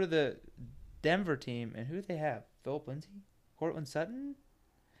then you go to the Denver team, and who do they have? Philip Lindsay? Cortland Sutton?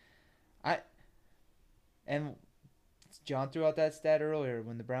 And John threw out that stat earlier.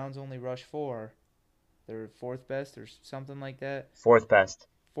 When the Browns only rush 4, they're 4th best or something like that. 4th best.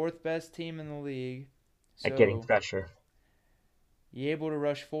 4th best team in the league. At getting pressure. You able to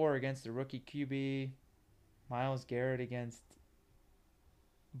rush 4 against the rookie QB, Myles Garrett against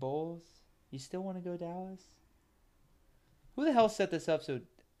Bulls. You still want to go Dallas? Who the hell set this up so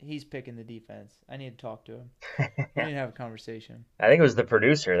he's picking the defense? I need to talk to him. We need to have a conversation. I think it was the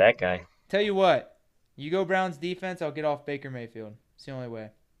producer, that guy. Tell you what, you go Browns defense, I'll get off Baker Mayfield. It's the only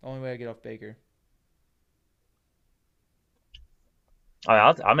way. The only way I get off Baker. All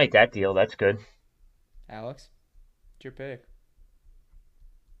right, I'll make that deal. That's good. Alex, it's your pick.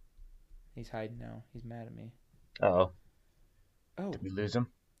 He's hiding now. He's mad at me. Uh-oh. Oh. Did we lose him?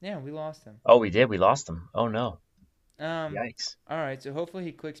 Yeah, we lost him. Oh, we did? We lost him. Oh, no. Yikes. All right, so hopefully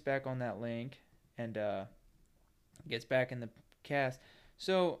he clicks back on that link and gets back in the cast.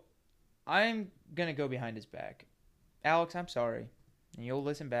 So I'm going to go behind his back. Alex, I'm sorry. And you'll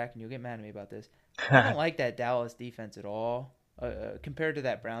listen back and you'll get mad at me about this. I don't like that Dallas defense at all compared to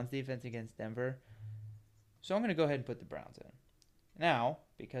that Browns defense against Denver. So I'm going to go ahead and put the Browns in. Now,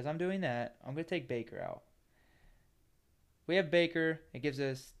 because I'm doing that, I'm going to take Baker out. We have Baker. It gives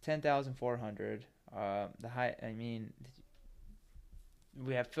us 10,400.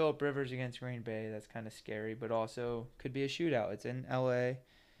 We have Phillip Rivers against Green Bay. That's kind of scary, but also could be a shootout. It's in LA.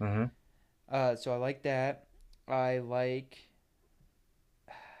 Mm-hmm. So I like that. I like.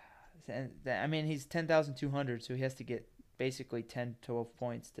 He's 10,200, so he has to get basically 10, 12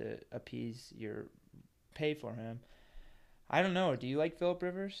 points to appease your pay for him. I don't know. Do you like Phillip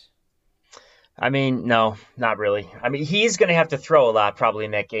Rivers? I mean, no, not really. I mean, he's going to have to throw a lot probably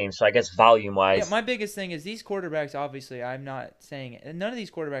in that game. So I guess volume-wise. Yeah, my biggest thing is these quarterbacks, obviously, I'm not saying – none of these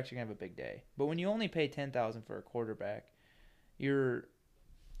quarterbacks are going to have a big day. But when you only pay $10,000 for a quarterback, your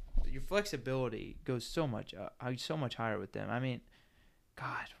flexibility goes so much higher with them. I mean,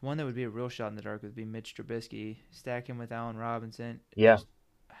 God, one that would be a real shot in the dark would be Mitch Trubisky. Stack him with Allen Robinson. Yeah.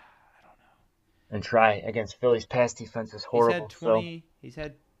 I don't know. And try against Philly's pass defense is horrible. He's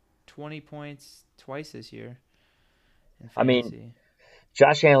had 20 points twice this year in fantasy. I mean,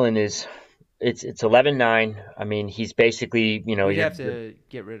 Josh Allen it's 11-9. I mean, he's basically, You'd have to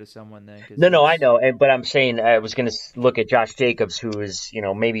get rid of someone then. No, I know. But I'm saying I was going to look at Josh Jacobs, who is,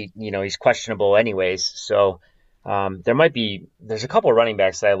 maybe, he's questionable anyways. So there's a couple of running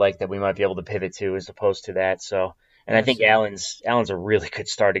backs that I like that we might be able to pivot to as opposed to that. So, and I think Allen's a really good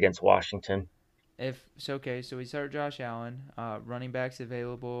start against Washington. So we start Josh Allen. Running backs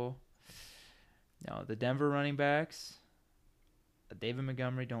available. No, the Denver running backs. David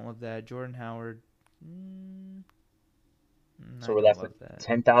Montgomery, don't love that. Jordan Howard. So we're left with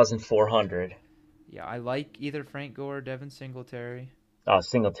 10,400. Yeah, I like either Frank Gore or Devin Singletary. Oh,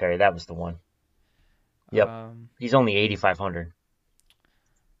 Singletary, that was the one. Yep, he's only 8,500.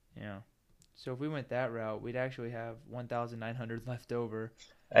 Yeah. So if we went that route, we'd actually have 1,900 left over.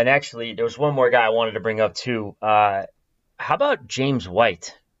 And actually, there was one more guy I wanted to bring up too. How about James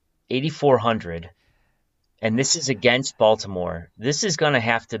White, 8,400? And this is against Baltimore. This is going to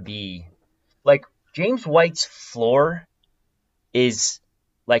have to be like James White's floor is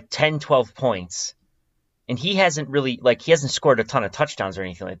like 10, 12 points. And he hasn't scored a ton of touchdowns or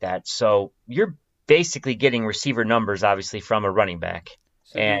anything like that. So you're basically getting receiver numbers, obviously, from a running back.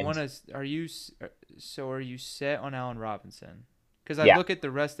 So are you set on Allen Robinson? Because I look at the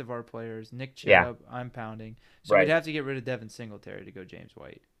rest of our players. Nick Chubb, I'm pounding. So we'd have to get rid of Devin Singletary to go James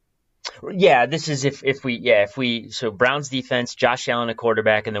White. Yeah, this is if we so Browns defense, Josh Allen a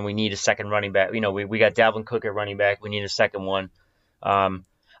quarterback, and then we need a second running back. We got Dalvin Cook at running back. We need a second one.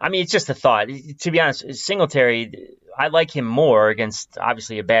 I mean, it's just a thought. To be honest, Singletary, I like him more against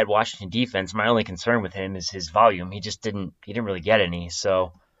obviously a bad Washington defense. My only concern with him is his volume. He didn't really get any.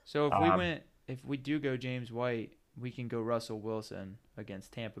 So if we do go James White, we can go Russell Wilson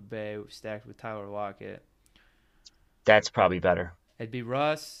against Tampa Bay stacked with Tyler Lockett. That's probably better. It'd be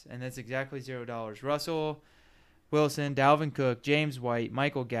Russ, and that's exactly $0. Russell Wilson, Dalvin Cook, James White,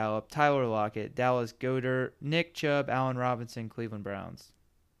 Michael Gallup, Tyler Lockett, Dallas Goedert, Nick Chubb, Allen Robinson, Cleveland Browns.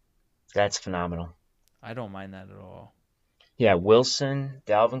 That's phenomenal. I don't mind that at all. Yeah, Wilson,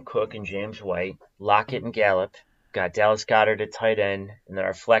 Dalvin Cook, and James White, Lockett and Gallup. Got Dallas Goedert at tight end, and then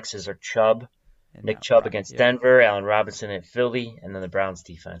our flexes are Chubb, Nick Chubb against Denver, Allen Robinson at Philly, and then the Browns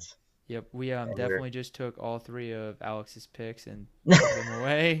defense. Yep, we definitely just took all three of Alex's picks and took them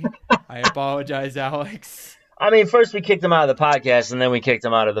away. I apologize, Alex. I mean, first we kicked him out of the podcast, and then we kicked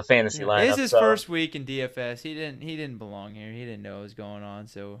him out of the fantasy lineup. This is his first week in DFS. He didn't belong here. He didn't know what was going on,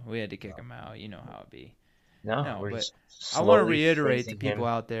 so we had to kick him out. You know how it be. No, but I want to reiterate to people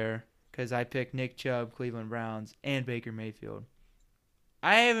out there, because I picked Nick Chubb, Cleveland Browns, and Baker Mayfield.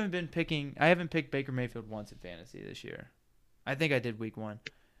 I haven't picked Baker Mayfield once in fantasy this year. I think I did week 1.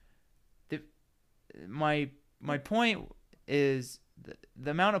 My point is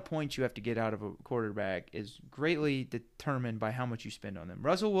the amount of points you have to get out of a quarterback is greatly determined by how much you spend on them.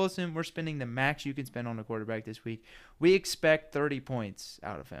 Russell Wilson, we're spending the max you can spend on a quarterback this week. We expect 30 points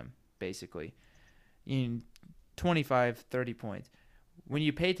out of him, basically. 25, 30 points. When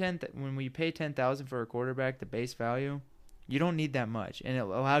we pay $10,000 for a quarterback, the base value, you don't need that much, and it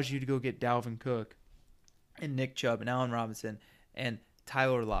allows you to go get Dalvin Cook and Nick Chubb and Allen Robinson and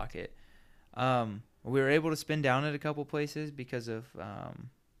Tyler Lockett. We were able to spin down at a couple places because of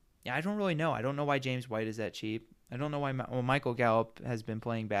I don't really know. I don't know why James White is that cheap. I don't know why Michael Gallup has been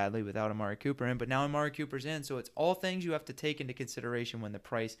playing badly without Amari Cooper in, but now Amari Cooper's in, so it's all things you have to take into consideration when the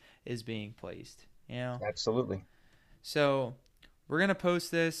price is being placed. Absolutely. So we're gonna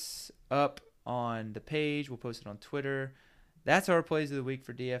post this up on the page. We'll post it on Twitter. That's our plays of the week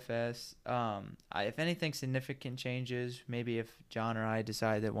for DFS. If anything significant changes, maybe if John or I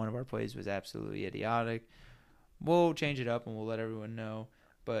decide that one of our plays was absolutely idiotic, we'll change it up and we'll let everyone know.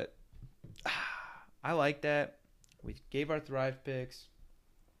 But I like that. We gave our Thrive picks,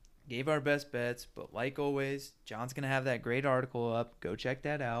 gave our best bets, but like always, John's going to have that great article up. Go check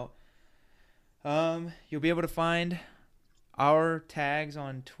that out. You'll be able to find our tags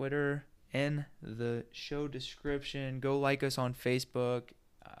on Twitter in the show description. Go like us on Facebook,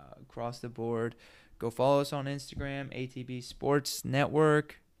 across the board. Go follow us on Instagram, ATB Sports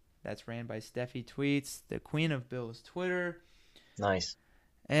Network. That's ran by Steffi Tweets, the Queen of Bill's Twitter. Nice.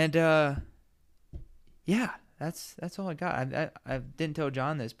 And yeah, that's all I got. I didn't tell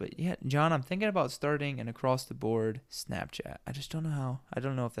John this, but yeah, John, I'm thinking about starting an across the board Snapchat. I just don't know how. I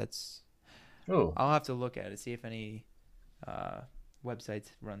don't know if that's. Ooh. I'll have to look at it, see if any websites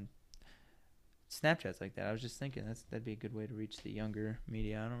run Snapchats like that. I was just thinking that'd be a good way to reach the younger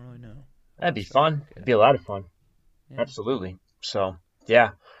media. I don't really know. That'd be fun. It'd be a lot of fun. Yeah. Absolutely. So, yeah.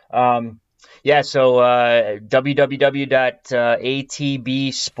 So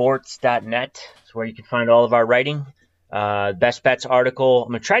www.atbsports.net is where you can find all of our writing. Best Bets article. I'm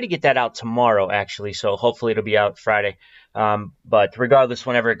going to try to get that out tomorrow, actually, so hopefully it'll be out Friday. But regardless,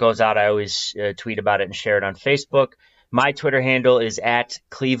 whenever it goes out, I always tweet about it and share it on Facebook. My Twitter handle is at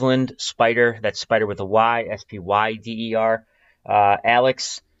Cleveland Spider. That's Spider with a Y, SPYDER.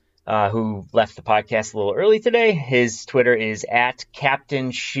 Alex, who left the podcast a little early today, his Twitter is at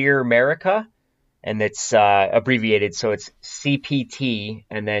Captain Sheer America, and it's abbreviated, so it's CPT,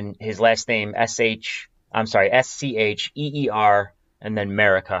 and then his last name SCHEER, and then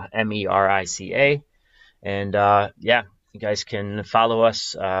Merica, MERICA. And yeah, you guys can follow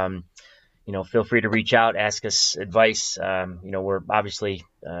us. Feel free to reach out, ask us advice. We're obviously,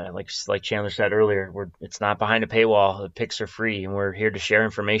 like Chandler said earlier, it's not behind a paywall. The picks are free, and we're here to share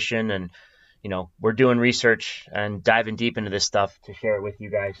information. And we're doing research and diving deep into this stuff to share it with you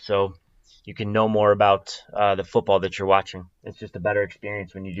guys, so you can know more about the football that you're watching. It's just a better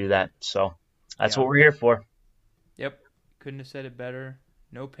experience when you do that. So that's what we're here for. Yep, couldn't have said it better.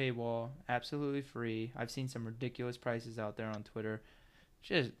 No paywall, absolutely free. I've seen some ridiculous prices out there on Twitter.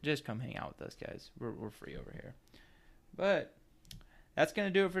 Just come hang out with us, guys. We're free over here. But that's going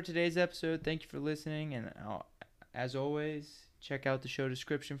to do it for today's episode. Thank you for listening. And as always, check out the show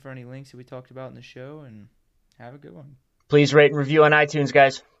description for any links that we talked about in the show. And have a good one. Please rate and review on iTunes,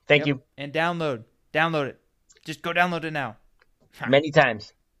 guys. Thank you. And download it. Just go download it now. Many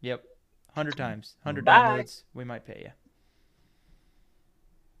times. Yep. 100 times. 100 Bye. downloads. We might pay you.